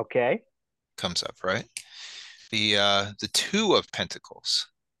Okay. comes up, right? The Two of Pentacles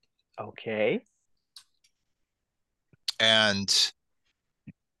Okay. and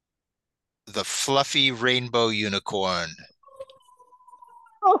the fluffy rainbow unicorn,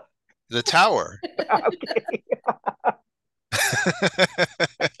 Oh, the Tower. okay.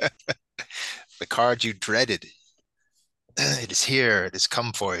 The card you dreaded. It is here. It has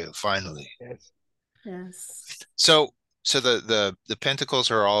come for you finally. Yes. Yes. So so the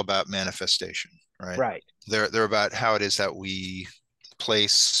pentacles are all about manifestation, right? Right. They're about how it is that we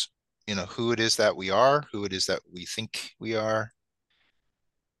place, who it is that we are, who it is that we think we are,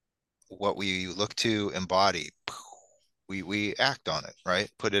 what we look to embody. We act on it, right?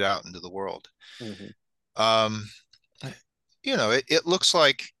 Put it out into the world. Hmm. Um, it looks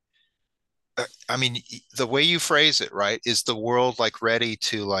like, I mean, the way you phrase it, right, is the world like ready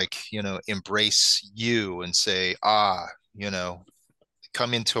to like, embrace you and say, you know,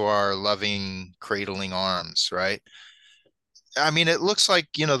 come into our loving, cradling arms, right? I mean, it looks like,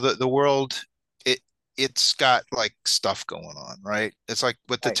 the world, it it's got like stuff going on, right? It's like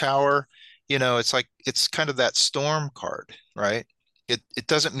with the Right. tower, it's like it's kind of that storm card, right? It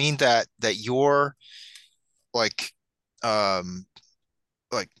doesn't mean that you're like um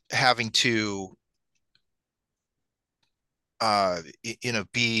having to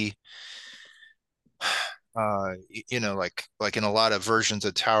be like in a lot of versions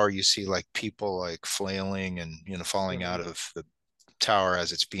of tower you see like people like flailing and falling out Hmm. of the tower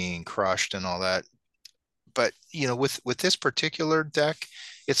as it's being crushed and all that. But with this particular deck,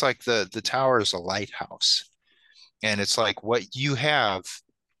 it's like the tower is a lighthouse, and it's like what you have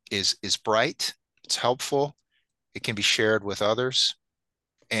is bright, it's helpful, it can be shared with others,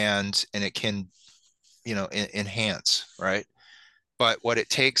 and it can enhance, right? But what it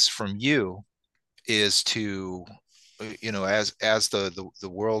takes from you is to as the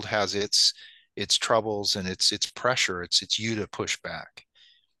world has its troubles and its pressure, it's you to push back.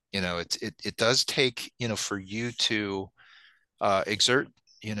 It does take for you to exert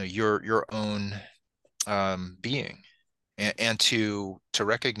your own being, and to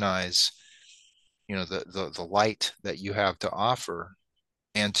recognize the light that you have to offer,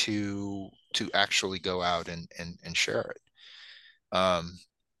 and to actually go out and share it.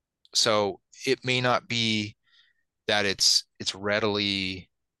 So it may not be that it's readily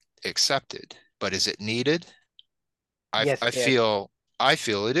accepted, but is it needed? I Yes, I it is. feel I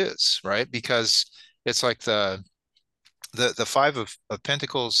feel it is, right? Because it's like the Five of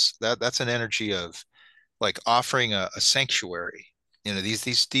Pentacles, that's an energy of like offering a sanctuary.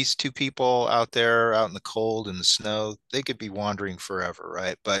 These two people out there out in the cold and the snow, they could be wandering forever,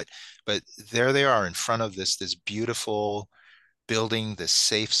 right? But there they are in front of this beautiful building, this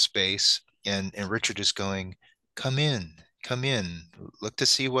safe space, and Richard is going, come in, look to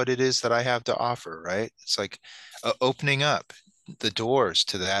see what it is that I have to offer, right? It's like opening up the doors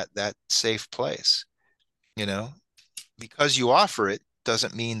to that safe place. You know, because you offer it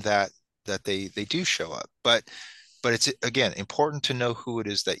doesn't mean that they do show up. But it's, again, important to know who it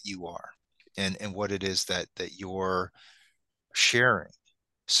is that you are, and what it is that you're sharing,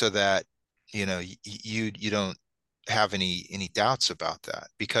 so that you don't have any doubts about that.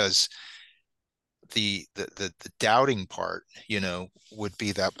 Because the doubting part, would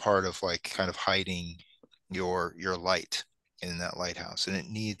be that part of, like, kind of hiding your light in that lighthouse, and it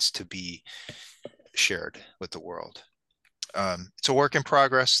needs to be shared with the world. It's a work in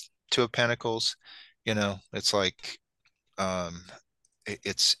progress. Two of Pentacles, it's like, um,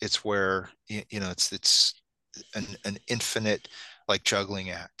 it's where, it's an infinite, like, juggling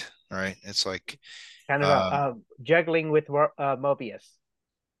act, right? It's like, Kind of um, juggling with Mobius.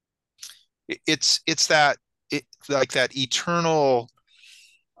 it's that, like, that eternal,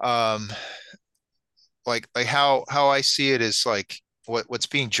 um like how I see it is, like, what's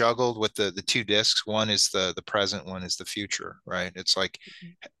being juggled with the two discs. One is the present, one is the future, right? It's like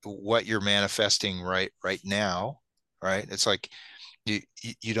what you're manifesting right now, right? It's like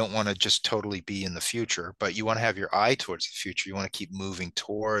you don't want to just totally be in the future, but you want to have your eye towards the future. You want to keep moving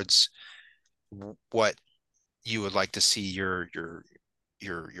towards what you would like to see your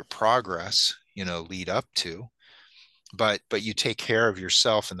progress, lead up to. But you take care of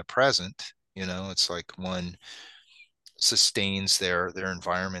yourself in the present. It's like one sustains their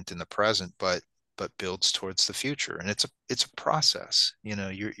environment in the present, but builds towards the future. And it's a process.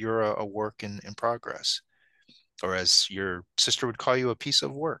 You're a work in progress, or as your sister would call you, a piece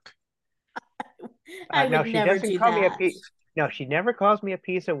of work. I No, would she never doesn't do call me a that. piece. No, she never calls me a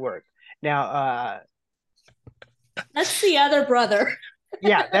piece of work. Now, That's the other brother.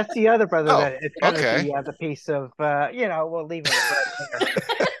 yeah, that's the other brother Oh, that it's kind of okay. the piece of we'll leave it right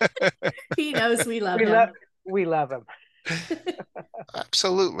there. He knows we love We love him. we love him.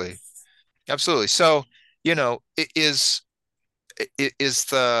 Absolutely. Absolutely. So, is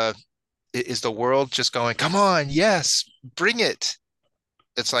the world just going, come on, yes, bring it?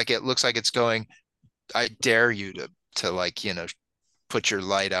 It's like, it looks like it's going, I dare you to like, put your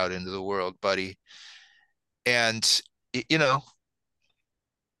light out into the world, buddy. And you know,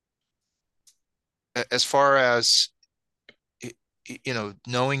 as far as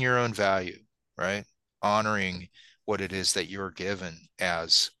knowing your own value, right? Honoring what it is that you're given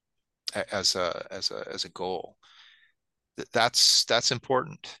as a goal. That's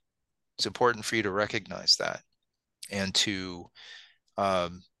important. It's important for you to recognize that, and to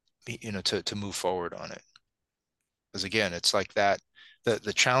um to move forward on it. Because, again, it's like that,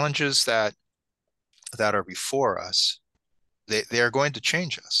 the challenges that are before us, they are going to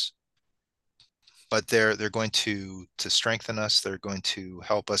change us, but they're going to strengthen us. They're going to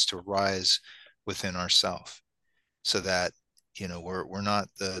help us to rise within ourselves, so that we're not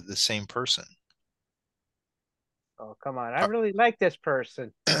the same person. Oh, come on. I Uh, really like this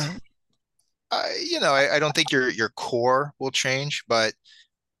person. I don't think your core will change, but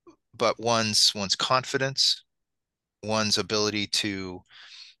one's confidence, one's ability to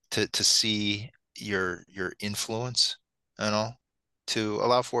see your influence and all, to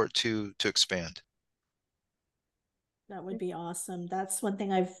allow for it to expand. That would be awesome. That's one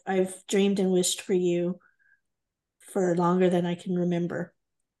thing I've dreamed and wished for you for longer than I can remember.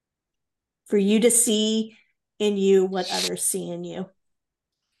 For you to see in you what others see in you.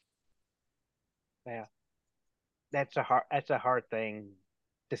 Yeah, that's a hard thing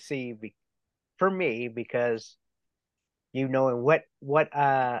to see for me, because knowing what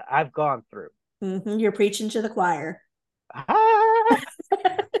I've gone through. You're preaching to the choir. Ah!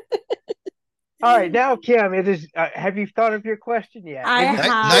 All right, now Kim, it is. Have you thought of your question yet? I Have you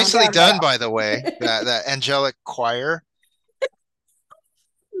written have. Nicely down my done, by the way. That angelic choir.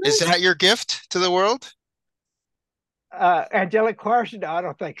 Is that your gift to the world? angelic chorus? No, I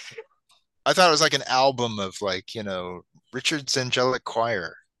don't think so. I thought it was like an album of, like, Richard's angelic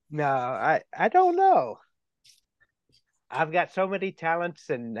choir. No, I don't know. I've got so many talents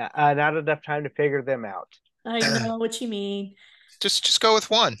and not enough time to figure them out. I know what you mean. Just go with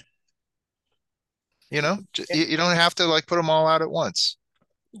one. You don't have to, like, put them all out at once.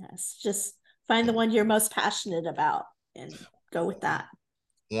 Yes, just find the one you're most passionate about and go with that.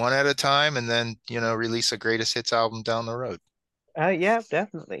 One at a time, and then release a greatest hits album down the road. Yeah,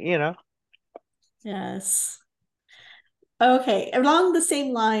 definitely. Yes. Okay, along the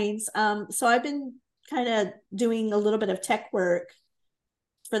same lines, so I've been kind of doing a little bit of tech work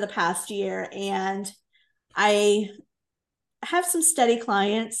for the past year, and I have some steady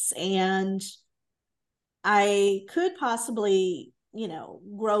clients, and I could possibly,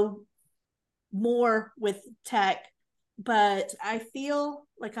 grow more with tech, but I feel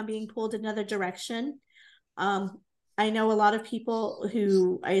like I'm being pulled another direction. Um, I know a lot of people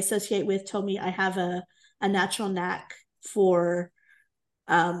who I associate with told me I have a natural knack for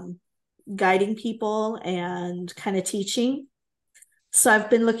um, guiding people and kind of teaching. So I've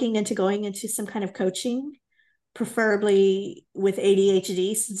been looking into going into some kind of coaching, preferably with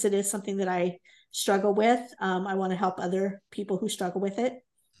ADHD, since it is something that I struggle with. I want to help other people who struggle with it.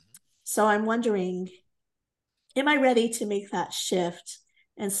 So I'm wondering, am I ready to make that shift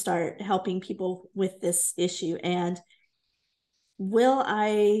and start helping people with this issue? And will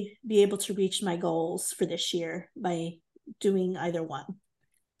I be able to reach my goals for this year by doing either one?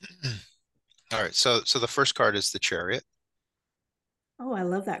 All right. So the first card is the Chariot. Oh, I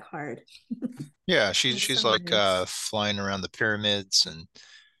love that card. Yeah, It's she's so like nice. flying around the pyramids and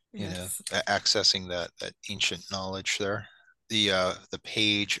Yes. accessing that ancient knowledge there. The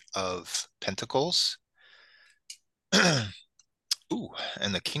Page of Pentacles. Ooh,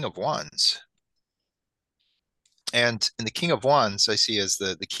 and the King of Wands. And in the King of Wands, I see as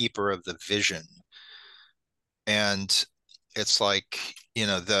the keeper of the vision. And it's like,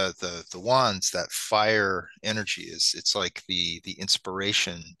 the wands, that fire energy it's like the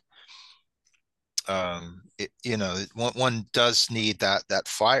inspiration. One does need that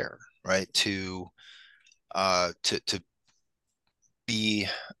fire, right? To be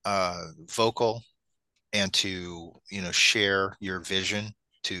vocal and to share your vision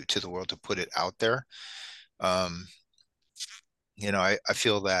to the world, to put it out there. um I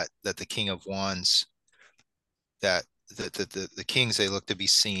feel that the King of Wands, that the kings, they look to be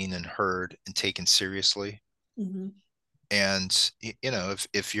seen and heard and taken seriously. Mm-hmm. And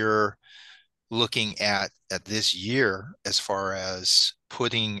if you're looking at this year as far as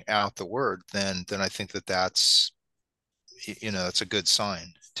putting out the word, then I think that's that's a good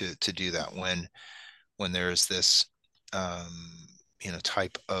sign to do that when there's this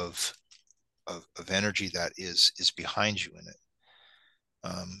type of energy that is behind you in it.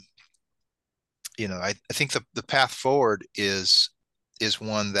 um I think the path forward is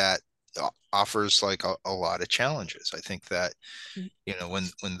one that offers like a lot of challenges. I think that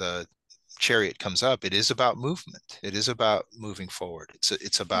when the Chariot comes up, it is about movement. It is about moving forward.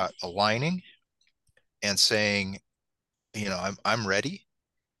 It's about aligning and saying, I'm ready,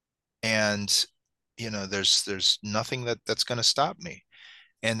 and there's nothing that's going to stop me.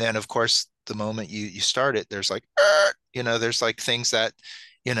 And then of course the moment you start it, there's like there's like things that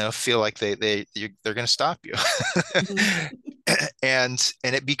feel like they're going to stop you. Mm-hmm. And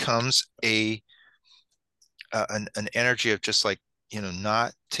it becomes an energy of just like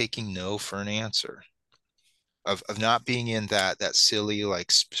not taking no for an answer, of not being in that silly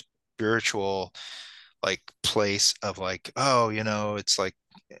like spiritual like place of like, oh, it's like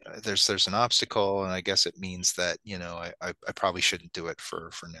there's an obstacle, and I guess it means that I probably shouldn't do it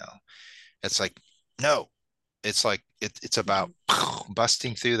for now. It's like, no, it's like it's about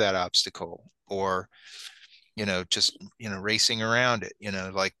busting through that obstacle, or just racing around it,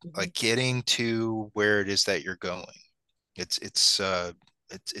 Mm-hmm. like getting to where it is that you're going. It's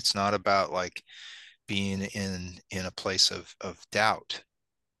not about like being in a place of doubt.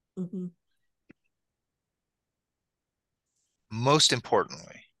 Mm-hmm. Most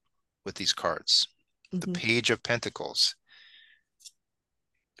importantly, with these cards, the Mm-hmm. Page of Pentacles.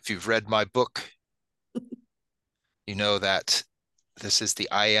 If you've read my book, you know that this is the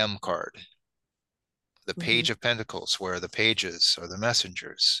I am card, the Mm-hmm. Page of Pentacles, where the pages are the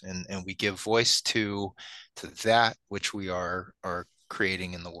messengers, and we give voice to that which we are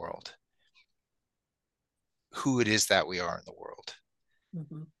creating in the world, who it is that we are in the world.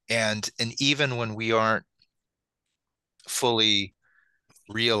 Mm-hmm. And even when we aren't fully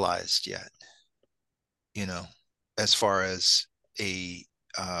realized yet, you know, as far as a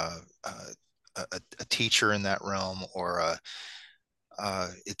uh, uh, a teacher in that realm, or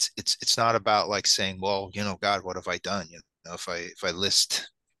it's not about like saying, well, God, what have I done? If I list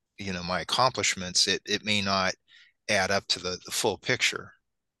my accomplishments, it may not add up to the full picture.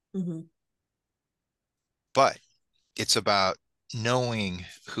 Mm-hmm. But it's about knowing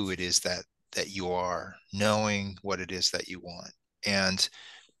who it is that you are, knowing what it is that you want, and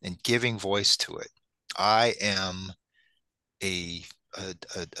giving voice to it. I am a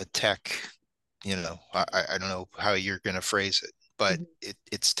a tech, I don't know how you're going to phrase it, but Mm-hmm.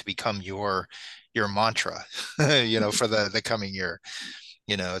 it's to become your mantra, for the coming year.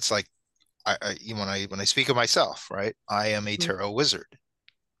 It's like, when I speak of myself, right? I am a Mm-hmm. tarot wizard,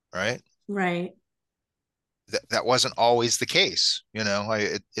 right? Right. That wasn't always the case.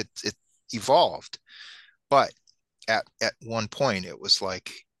 It evolved, but at one point it was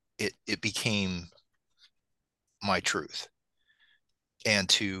like it became my truth, and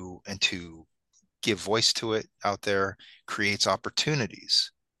to give voice to it out there creates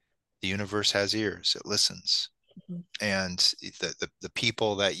opportunities. The universe has ears, it listens. Mhm. And the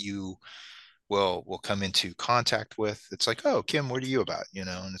people that you will come into contact with, it's like, oh, Kim, what are you about?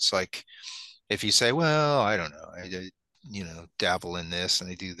 And it's like, if you say, well, I don't know, I dabble in this and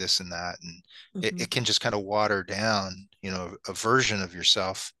I do this and that, and Mhm. it can just kind of water down, a version of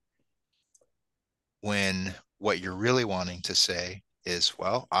yourself, when what you're really wanting to say is,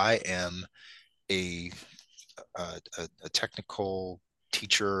 well, I am a a technical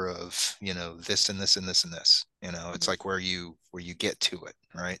teacher of this and this and this and this. It's like where you get to it,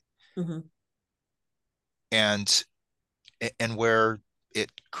 right? Mhm. And where it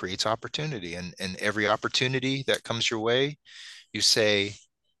creates opportunity, and every opportunity that comes your way, you say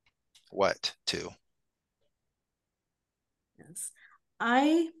what to. Yes.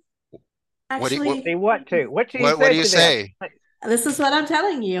 I What do you, what actually, Say what to? What should you what do say you to them? say? this is what I'm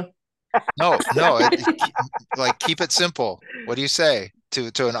telling you. No, no, like, keep it simple. What do you say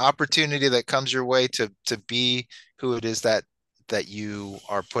to an opportunity that comes your way to be who it is that you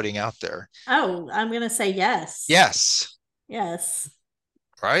are putting out there? Oh, I'm going to say yes. Yes, Yes.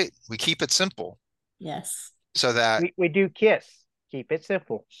 right? We keep it simple Yes. so that We do kiss. Keep it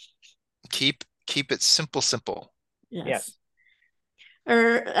simple. keep it simple, simple. Yes. Yes.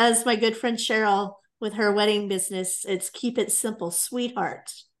 Or as my good friend Cheryl with her wedding business, it's keep it simple,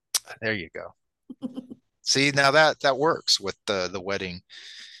 sweetheart. There you go. See, now that works with the wedding,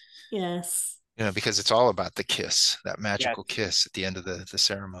 Yes. because it's all about the kiss, that Yes. magical kiss at the end of the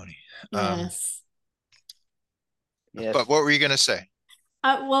ceremony. Yes. But Yes. what were you going to say?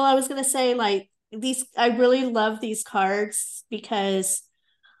 Well, I was going to say, like, I really love these cards because,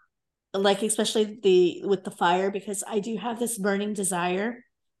 like, especially with the fire, because I do have this burning desire.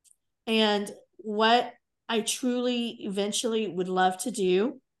 And what I truly eventually would love to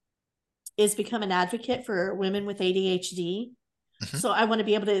do is become an advocate for women with ADHD. Mhm. So I want to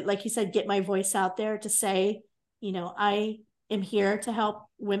be able to, like you said, get my voice out there to say, I am here to help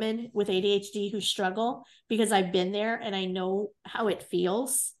women with ADHD who struggle because I've been there and I know how it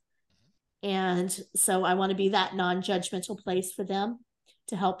feels. And so I want to be that non judgmental place for them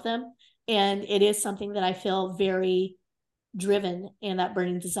to help them. And it is something that I feel very driven and that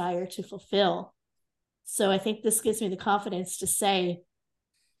burning desire to fulfill. So I think this gives me the confidence to say,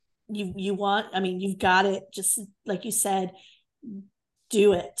 you've got it, just like you said,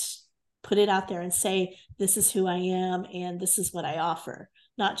 do it, put it out there and say, this is who I am and this is what I offer.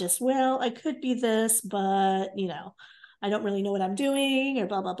 Not just, well, I could be this, but I don't really know what I'm doing or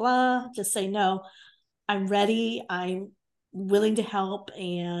blah blah blah. Just say, no, I'm ready, I'm willing to help,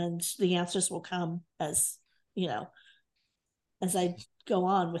 and the answers will come you know as I go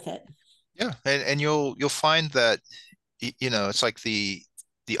on with it. Yeah, and you'll find that it's like the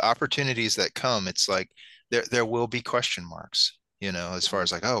opportunities that come, it's like there will be question marks, as far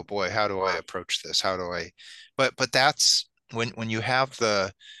as like, oh boy, how do I approach this? How do I but that's when you have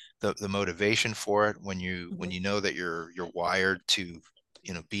the motivation for it, when you know that you're wired to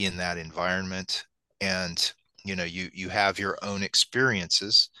be in that environment, and you have your own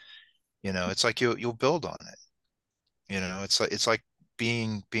experiences, it's like you'll build on it. It's like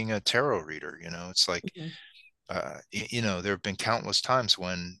being a tarot reader. It's like, Mhm. there have been countless times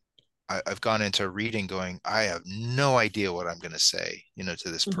when I've gone into a reading going, I have no idea what I'm going to say,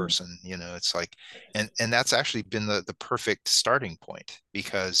 to this Mhm. person. It's like, and that's actually been the perfect starting point,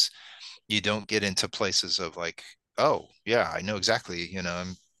 because you don't get into places of like, oh yeah, I know exactly,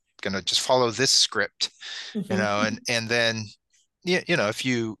 I'm going to just follow this script, Mhm. and then,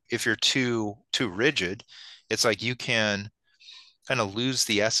 if you're too rigid, it's like you can kind of lose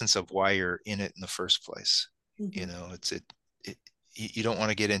the essence of why you're in it in the first place. Mhm. It you don't want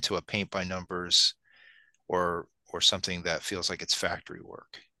to get into a paint by numbers, or something that feels like it's factory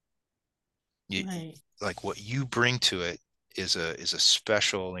work. You, Right. like, what you bring to it is a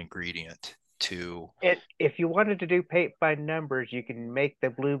special ingredient to. If you wanted to do paint by numbers, you can make the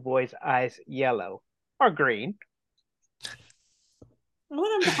blue boy's eyes yellow or green. I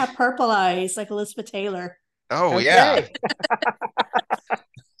want him to have purple eyes like Elizabeth Taylor. Oh yeah,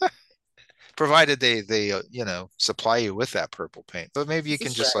 Okay. provided they supply you with that purple paint, but maybe you This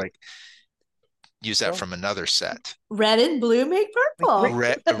can is just true. like use that Well, from another set. Red and blue make purple.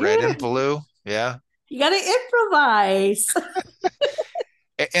 Red yeah. and blue, yeah. You got to improvise.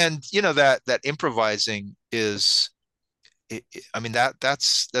 And that improvising is, I mean,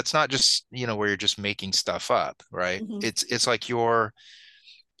 that's not just where you're just making stuff up, right? Mhm. It's like you're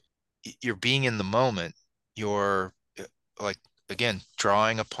being in the moment. You're, like, again,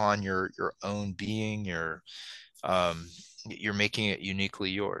 drawing upon your own being. Um you're making it uniquely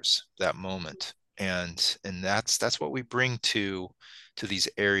yours, that moment. and that's what we bring to these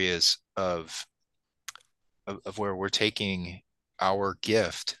areas of where we're taking our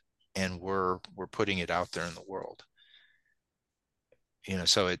gift and we're putting it out there in the world.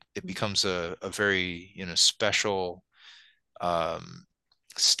 So it becomes a very, special um,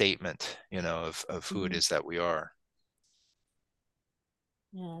 statement, of who it is that we are.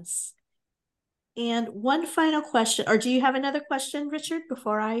 Yes. And one final question, or do you have another question, Richard,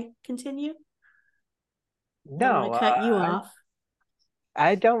 before I continue? I don't want No, to cut you off.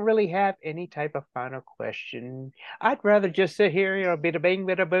 I don't really have any type of final question. I'd rather just sit here, bada bing,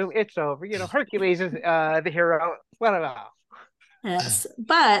 bada boom, it's over. Hercules is the hero. What about? Yes,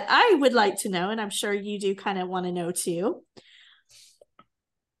 but I would like to know, and I'm sure you do kind of want to know too.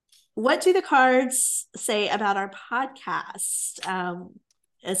 What do the cards say about our podcast?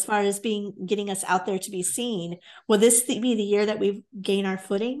 As far as getting us out there to be seen, will this be the year that we gain our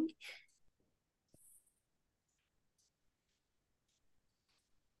footing?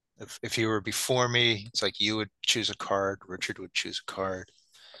 If you were before me, it's like you would choose a card, Richard would choose a card,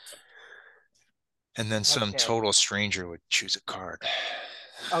 and then some Okay. total stranger would choose a card.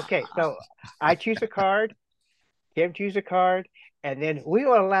 Okay, so I choose a card, Kim choose a card, and then we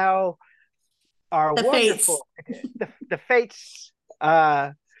will allow our The fates. wonderful the fates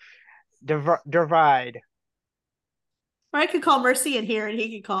divide. Or I could call Mercy in here and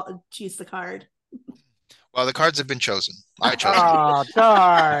he could choose the card. Well, the cards have been chosen. I chose them. Oh,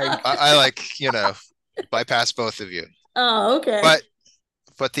 darn. I like, bypass both of you. Oh, okay.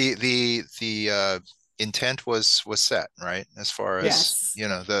 But the intent was set, right? As far as,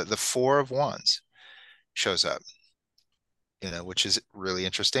 Yes. the Four of Wands shows up, which is really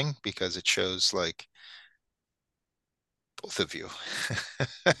interesting because it shows like both of you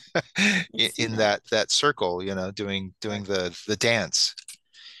in that circle, doing the dance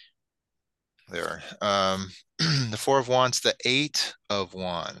there. The Four of Wands, the Eight of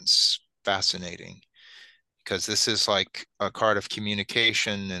Wands, fascinating, because this is like a card of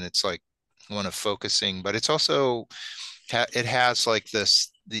communication and it's like one of focusing, but it's also it has like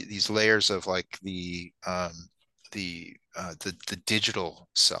these layers of like the digital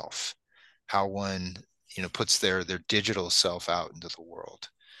self, how one puts their digital self out into the world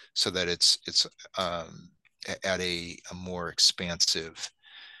so that it's at a more expansive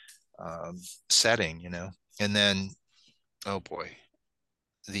setting, and then, oh boy,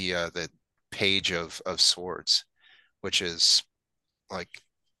 the Page of Swords, which is like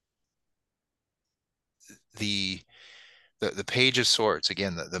the Page of Swords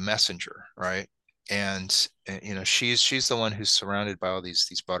again, the messenger, right? And she's the one who's surrounded by all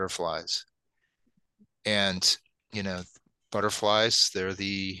these butterflies, and butterflies, they're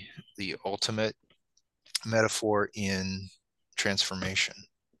the ultimate metaphor in transformation,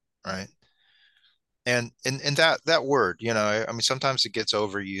 right? And that word, I mean, sometimes it gets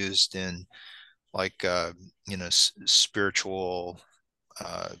overused in like spiritual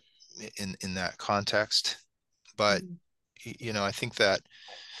uh in that context, but I think that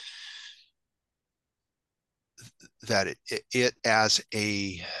it as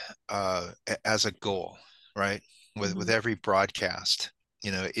a goal, right, with every broadcast,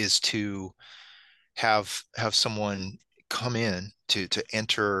 is to have someone come in to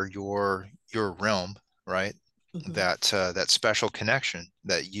enter your realm, right? That special connection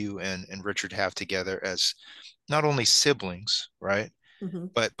that you and Richard have together as not only siblings, right,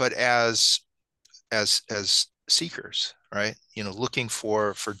 but as seekers, right? Looking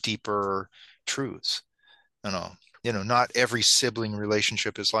for deeper truths. Not every sibling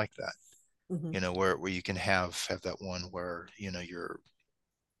relationship is like that. Where you can have that one where you're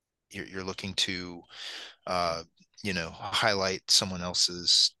looking to highlight someone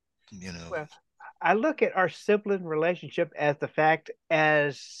else's. Well, I look at our sibling relationship as the fact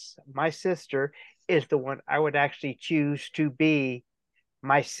as my sister is the one I would actually choose to be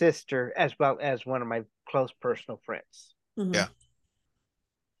my sister as well as one of my close personal friends. Yeah.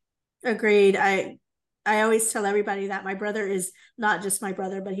 Agreed. I always tell everybody that my brother is not just my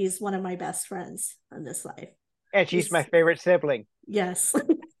brother, but he's one of my best friends in this life. And she's my favorite sibling. Yes.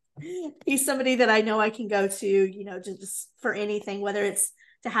 He's somebody that I know I can go to, just for anything, whether it's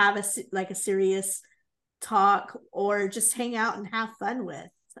to have a serious talk or just hang out and have fun with.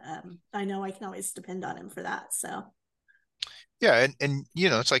 I know I can always depend on him for that. So yeah, and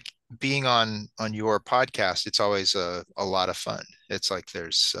it's like being on your podcast, it's always a lot of fun. It's like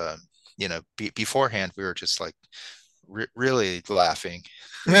there's beforehand we were just like really laughing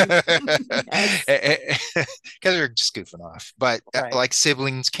because we're just goofing off, but right. Like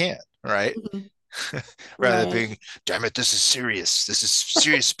siblings can, right? rather than Right. being, damn it, this is serious. This is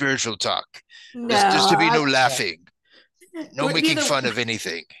serious spiritual talk. No, There's to be no Yeah. laughing, no we're making neither fun of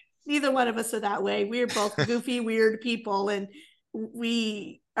anything. neither one of us are that way. We're both goofy, weird people, and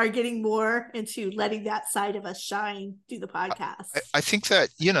we are getting more into letting that side of us shine through the podcast. I think that,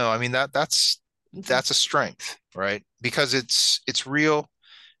 I mean, Mhm. that's a strength, right? Because it's real,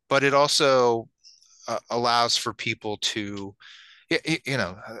 but it also allows for people to,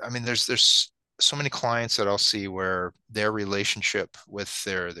 I mean, there's so many clients that I'll see where their relationship with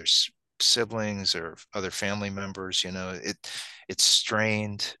their siblings or other family members, it's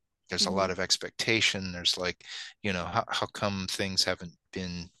strained. There's a lot Mhm. of expectation. There's like, how come things haven't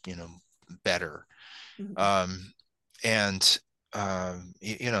been, better? Mhm. Um, and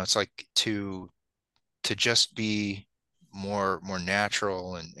it's like to just be more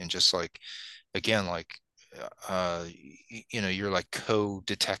natural and just like, again, like you're like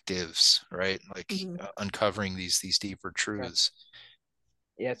co-detectives, right? Like Mhm. uncovering these deeper Yes. truths.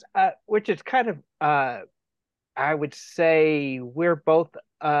 Yes. Which is kind of I would say we're both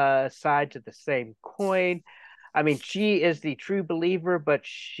sides of the same coin. I mean, she is the true believer, but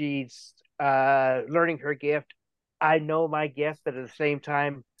she's learning her gift. I know my gift, but at the same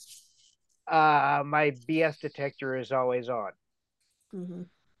time, my BS detector is always on. Mhm.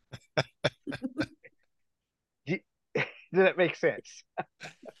 Does that make sense?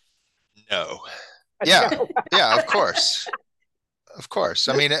 No. Yeah. No. Yeah, of course. Of course.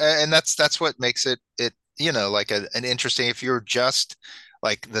 I mean, and that's what makes it like an interesting, if you're just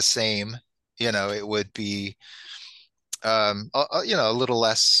like the same, it would be a little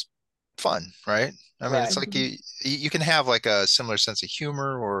less fun, right? I mean, it's Right. like Mhm. you can have like a similar sense of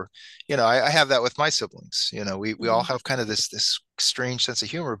humor, or I have that with my siblings. We all Mhm. have kind of this strange sense of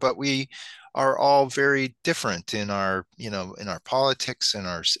humor, but we are all very different in our in our politics and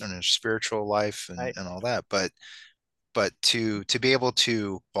our spiritual life Right. and all that. But to be able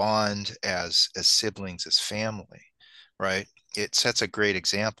to bond as siblings, as family, right? It sets a great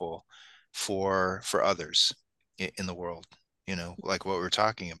example for others in the world, like what we're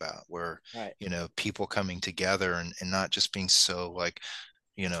talking about, where Right. people coming together and not just being so like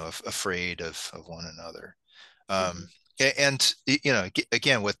afraid of one another. um Mhm. and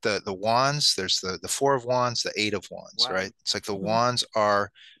again, with the wands, there's the four of wands, the eight of wands, Wow. right? It's like the Mhm. wands are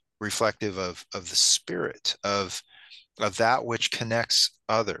reflective of the spirit of that which connects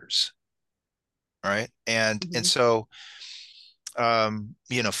others, right? And Mhm. so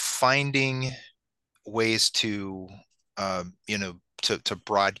finding ways to to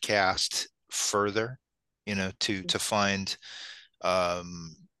broadcast further, to find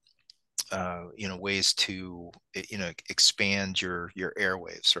um ways to expand your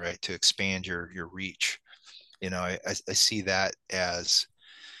airwaves, right? To expand your reach. I see that as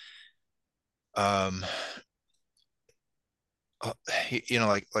um uh,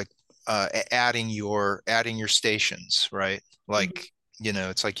 like adding your stations, right? Mhm. Like,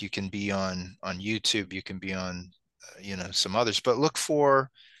 it's like you can be on YouTube, you can be on some others, but look for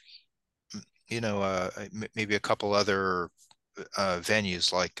maybe a couple other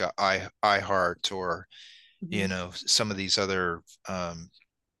venues like iHeart, or Mhm. some of these other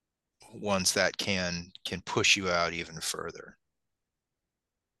ones that can push you out even further,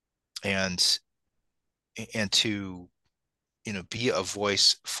 and to be a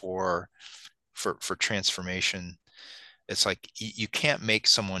voice for transformation. It's like you can't make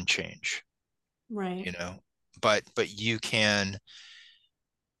someone change, Right. you know, but you can,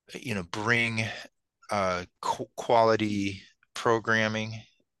 bring quality programming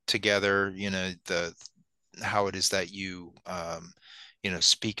together. The how it is that you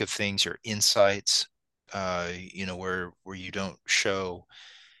speak of things, your insights, where you don't show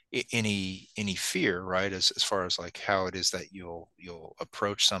any fear, right? As far as like how it is that you'll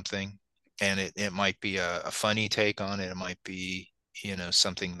approach something, and it might be a funny take on it. It might be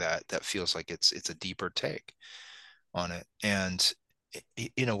something that feels like it's a deeper take on it, and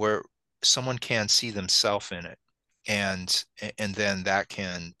where someone can see themselves in it, and then that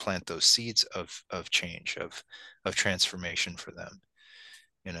can plant those seeds of change, of transformation for them.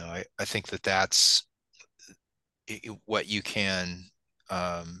 I think that's what you can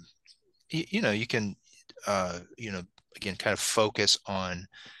you can again kind of focus on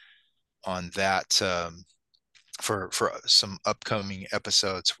that, for some upcoming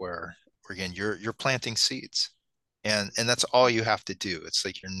episodes where again you're planting seeds, and that's all you have to do. It's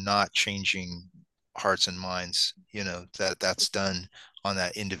like you're not changing hearts and minds, that's done on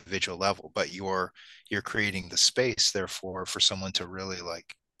that individual level, but you're creating the space, therefore, for someone to really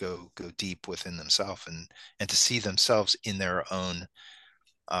like go deep within themselves, and to see themselves in their own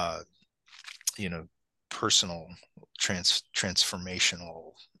uh you know, personal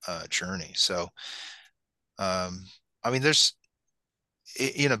transformational journey. So, I mean, there's,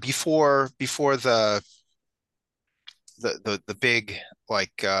 you know, before the big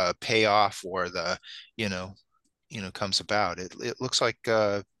like payoff or the, you know, comes about, it looks like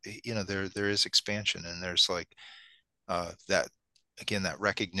you know, there is expansion, and there's like that, again, that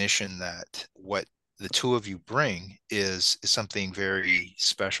recognition that what the two of you bring is something very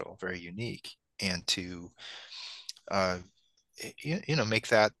special, very unique, and to uh, you know, make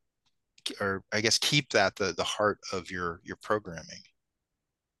that, or I guess keep that the heart of your programming.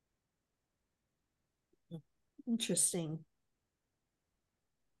 Interesting.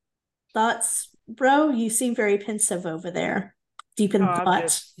 Thoughts, bro? You seem very pensive over there. Deep in I'm thought.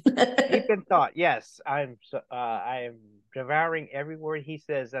 just deep in thought. Yes, I am devouring every word he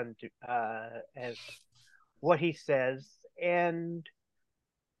says, and as what he says, and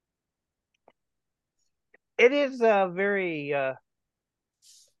it is a very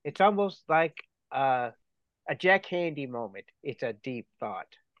it's almost like a Jack Handy moment. It's a deep thought.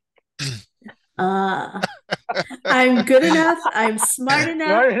 uh I'm good enough, I'm smart enough,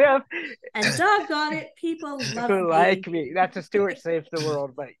 Smart enough and doggone it, people love to me. like me. That's a Stewart saves the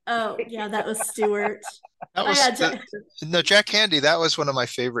world, but Oh, yeah, that was Stewart. That Oh, was yeah, no, Jack Handy. That was one of my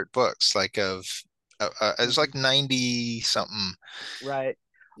favorite books. Like of, it was like 90 something. right.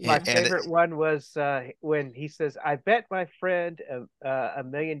 My yeah. And favorite one was when he says, "I bet my friend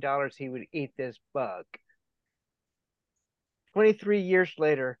 $1 million he would eat this bug." 23 years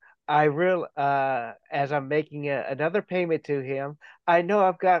later, I real as I'm making another payment to him, I know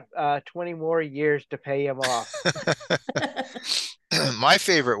I've got 20 more years to pay him off. my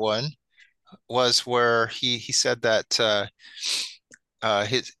favorite one was where he said that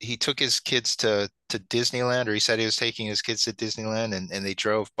he took his kids to Disneyland, or he said he was taking his kids to Disneyland, and they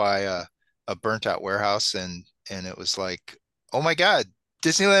drove by a burnt out warehouse, and it was like, oh my God,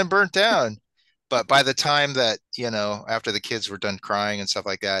 Disneyland burnt down. But by the time that, you know, after the kids were done crying and stuff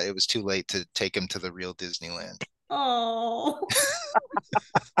like that, it was too late to take them to the real Disneyland. Oh,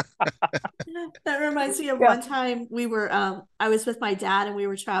 that reminds me of Yeah. one time I was with my dad and we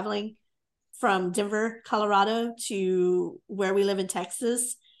were traveling from Denver, Colorado to where we live in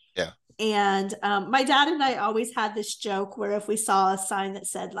Texas. Yeah. And my dad and I always had this joke where if we saw a sign that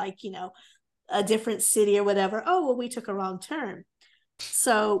said, like, a different city or whatever, oh, well, we took a wrong turn.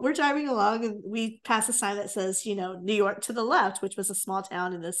 So we're driving along and we pass a sign that says, New York to the left, which was a small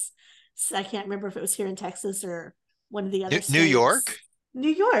town in this. I can't remember if it was here in Texas or one of the other New states. York? New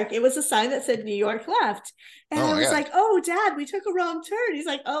York. It was a sign that said New York left. And Oh I my was God. like, oh, Dad, we took a wrong turn. He's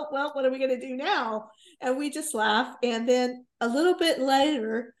like, oh, well, what are we going to do now? And we just laugh. And then a little bit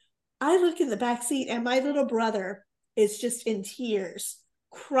later, I look in the back seat and my little brother is just in tears,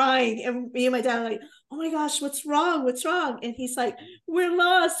 crying. And me and my dad are like, oh my gosh, what's wrong? What's wrong? And he's like, we're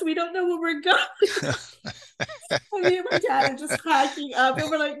lost. We don't know where we're going. And me and my dad are just cracking up. And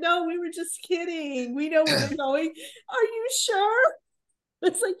we're like, no, we were just kidding. We know where we're going. Are you sure?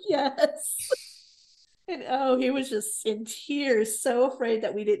 It's like, yes. And oh, he was just in tears, so afraid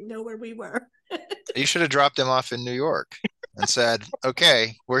that we didn't know where we were. You should have dropped him off in New York and said,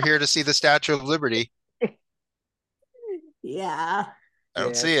 okay, we're here to see the Statue of Liberty. Yeah. I don't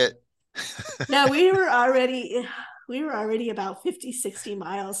Yes. see it. Yeah, we were already about 50, 60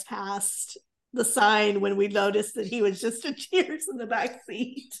 miles past the sign when we noticed that he was just in tears in the back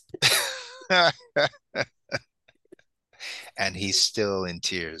seat. And he's still in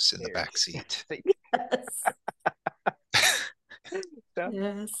tears in the back seat. Yes. So,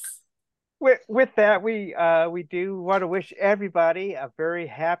 Yes. with that, we do want to wish everybody a very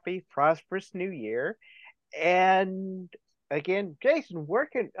happy, prosperous new year. And again, Jason,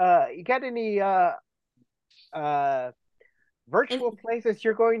 working you got any uh And virtual places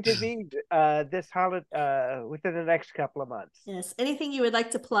you're going to be this holiday within the next couple of months? yes, anything you would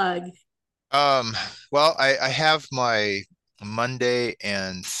like to plug? Um, well, I have my Monday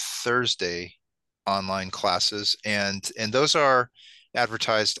and Thursday online classes, and those are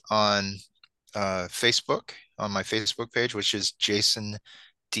advertised on Facebook, on my Facebook page, which is Jason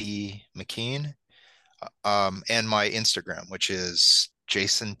D. McKean, and my Instagram, which is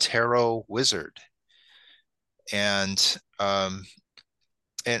Jason Tarot Wizard. And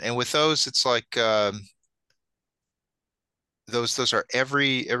and with those, it's like those are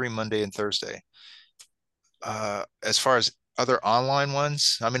every Monday and Thursday. As far as other online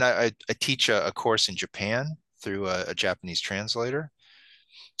ones, I mean, I teach a course in Japan through a Japanese translator.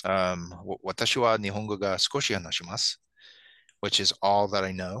 私は日本語が少し話します, which is all that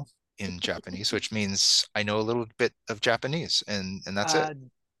I know in Japanese, which means I know a little bit of Japanese, and that's Uh, it.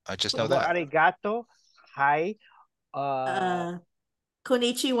 I just know Domo that. arigato. Hi. Uh,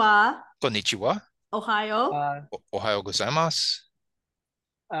 Konnichiwa. Konnichiwa. Ohio. uh, Ohayo gozaimasu.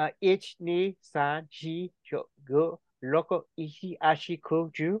 1, 2, 3, 4, 5, 6, 7, 8,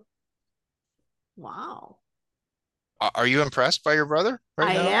 9, 10. Wow. Are you impressed by your brother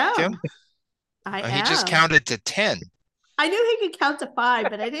right I now, Kim? am. I He just am. counted to 10, I knew he could count to 5,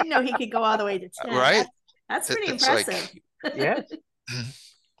 but I didn't know he could go all the way to 10. right? That's pretty It's impressive. like Yes.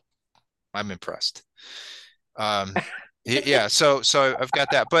 I'm impressed. Yeah, so I've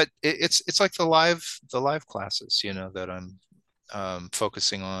got that, but it's like the live classes, that I'm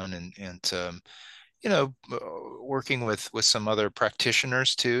focusing on, and working with some other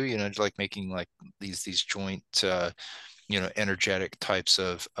practitioners too, like making like these joint energetic types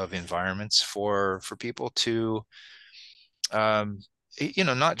of environments for people to um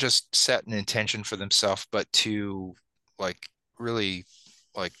not just set an intention for themselves, but to like really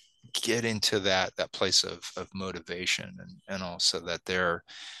like get into that place of motivation, and also that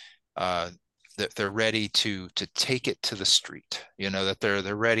uh they're ready to take it to the street, that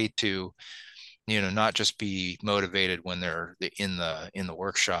they're ready to not just be motivated when they're in the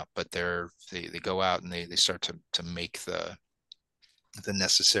workshop, but they go out and they start to make the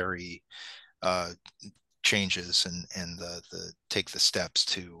necessary uh changes, and the take the steps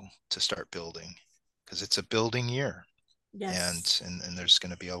to start building, because it's a building year, Yes. and there's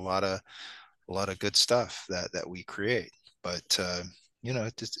going to be a lot of good stuff that we create, but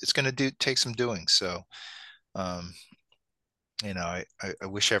it's going to take some doing. So um I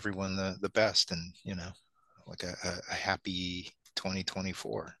wish everyone the best, and like a happy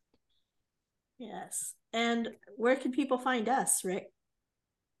 2024. Yes. And where can people find us, Rick?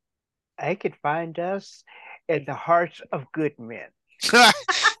 They could find us in the hearts of good men,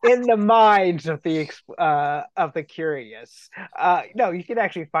 in the minds of the curious. No, you can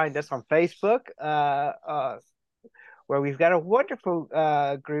actually find us on Facebook, where we've got a wonderful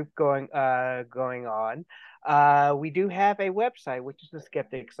group going on. We do have a website, which is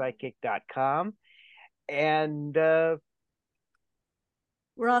theskepticpsychic.com, and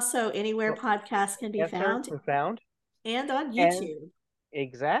We're also anywhere podcasts can be yes, sir, found profound, and on and YouTube.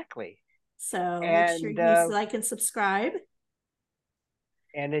 exactly, So make sure and you like and subscribe.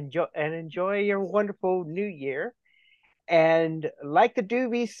 enjoy your wonderful new year. And like the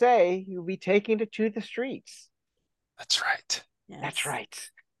doobies say, you'll be taking it to the streets. That's right. That's Yes. right.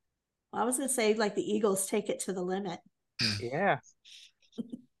 Well, I was going to say, like the Eagles, take it to the limit. Yeah.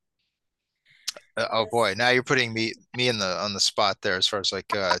 Oh Yes. boy, now you're putting me on the spot there, as far as like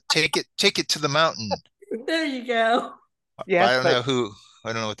take it to the mountain. There you go. But Yes, but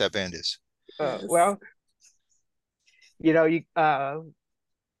I don't know what that band is. Yes. well, you know, you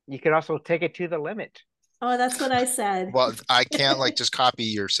can also take it to the limit. Oh, that's what I said. Well, I can't like just copy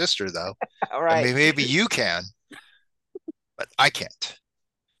your sister though. All I right. mean, maybe you can, but I can't.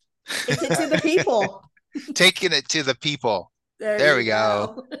 Take it to the people. Taking it to the people. There There you we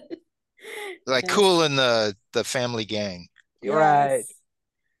go. go. Like Yes. Cool in the Family Gang. Right. Yes.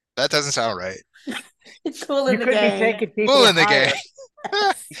 That doesn't sound right. Cool in You the could be gang. taking Cool people in the Gang.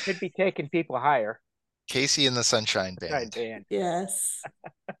 higher. You could be taking people higher. Casey and the Sunshine Right, Band. Dan. Yes.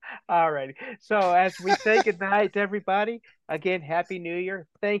 All righty. So as we say goodnight to everybody, again, Happy New Year.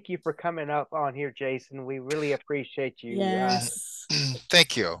 Thank you for coming up on here, Jason. We really appreciate you. Yes.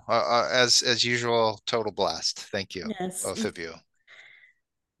 Thank you. As usual, total blast. Thank you, Yes. both of you.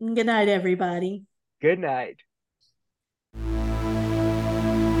 Good night, everybody. Good night.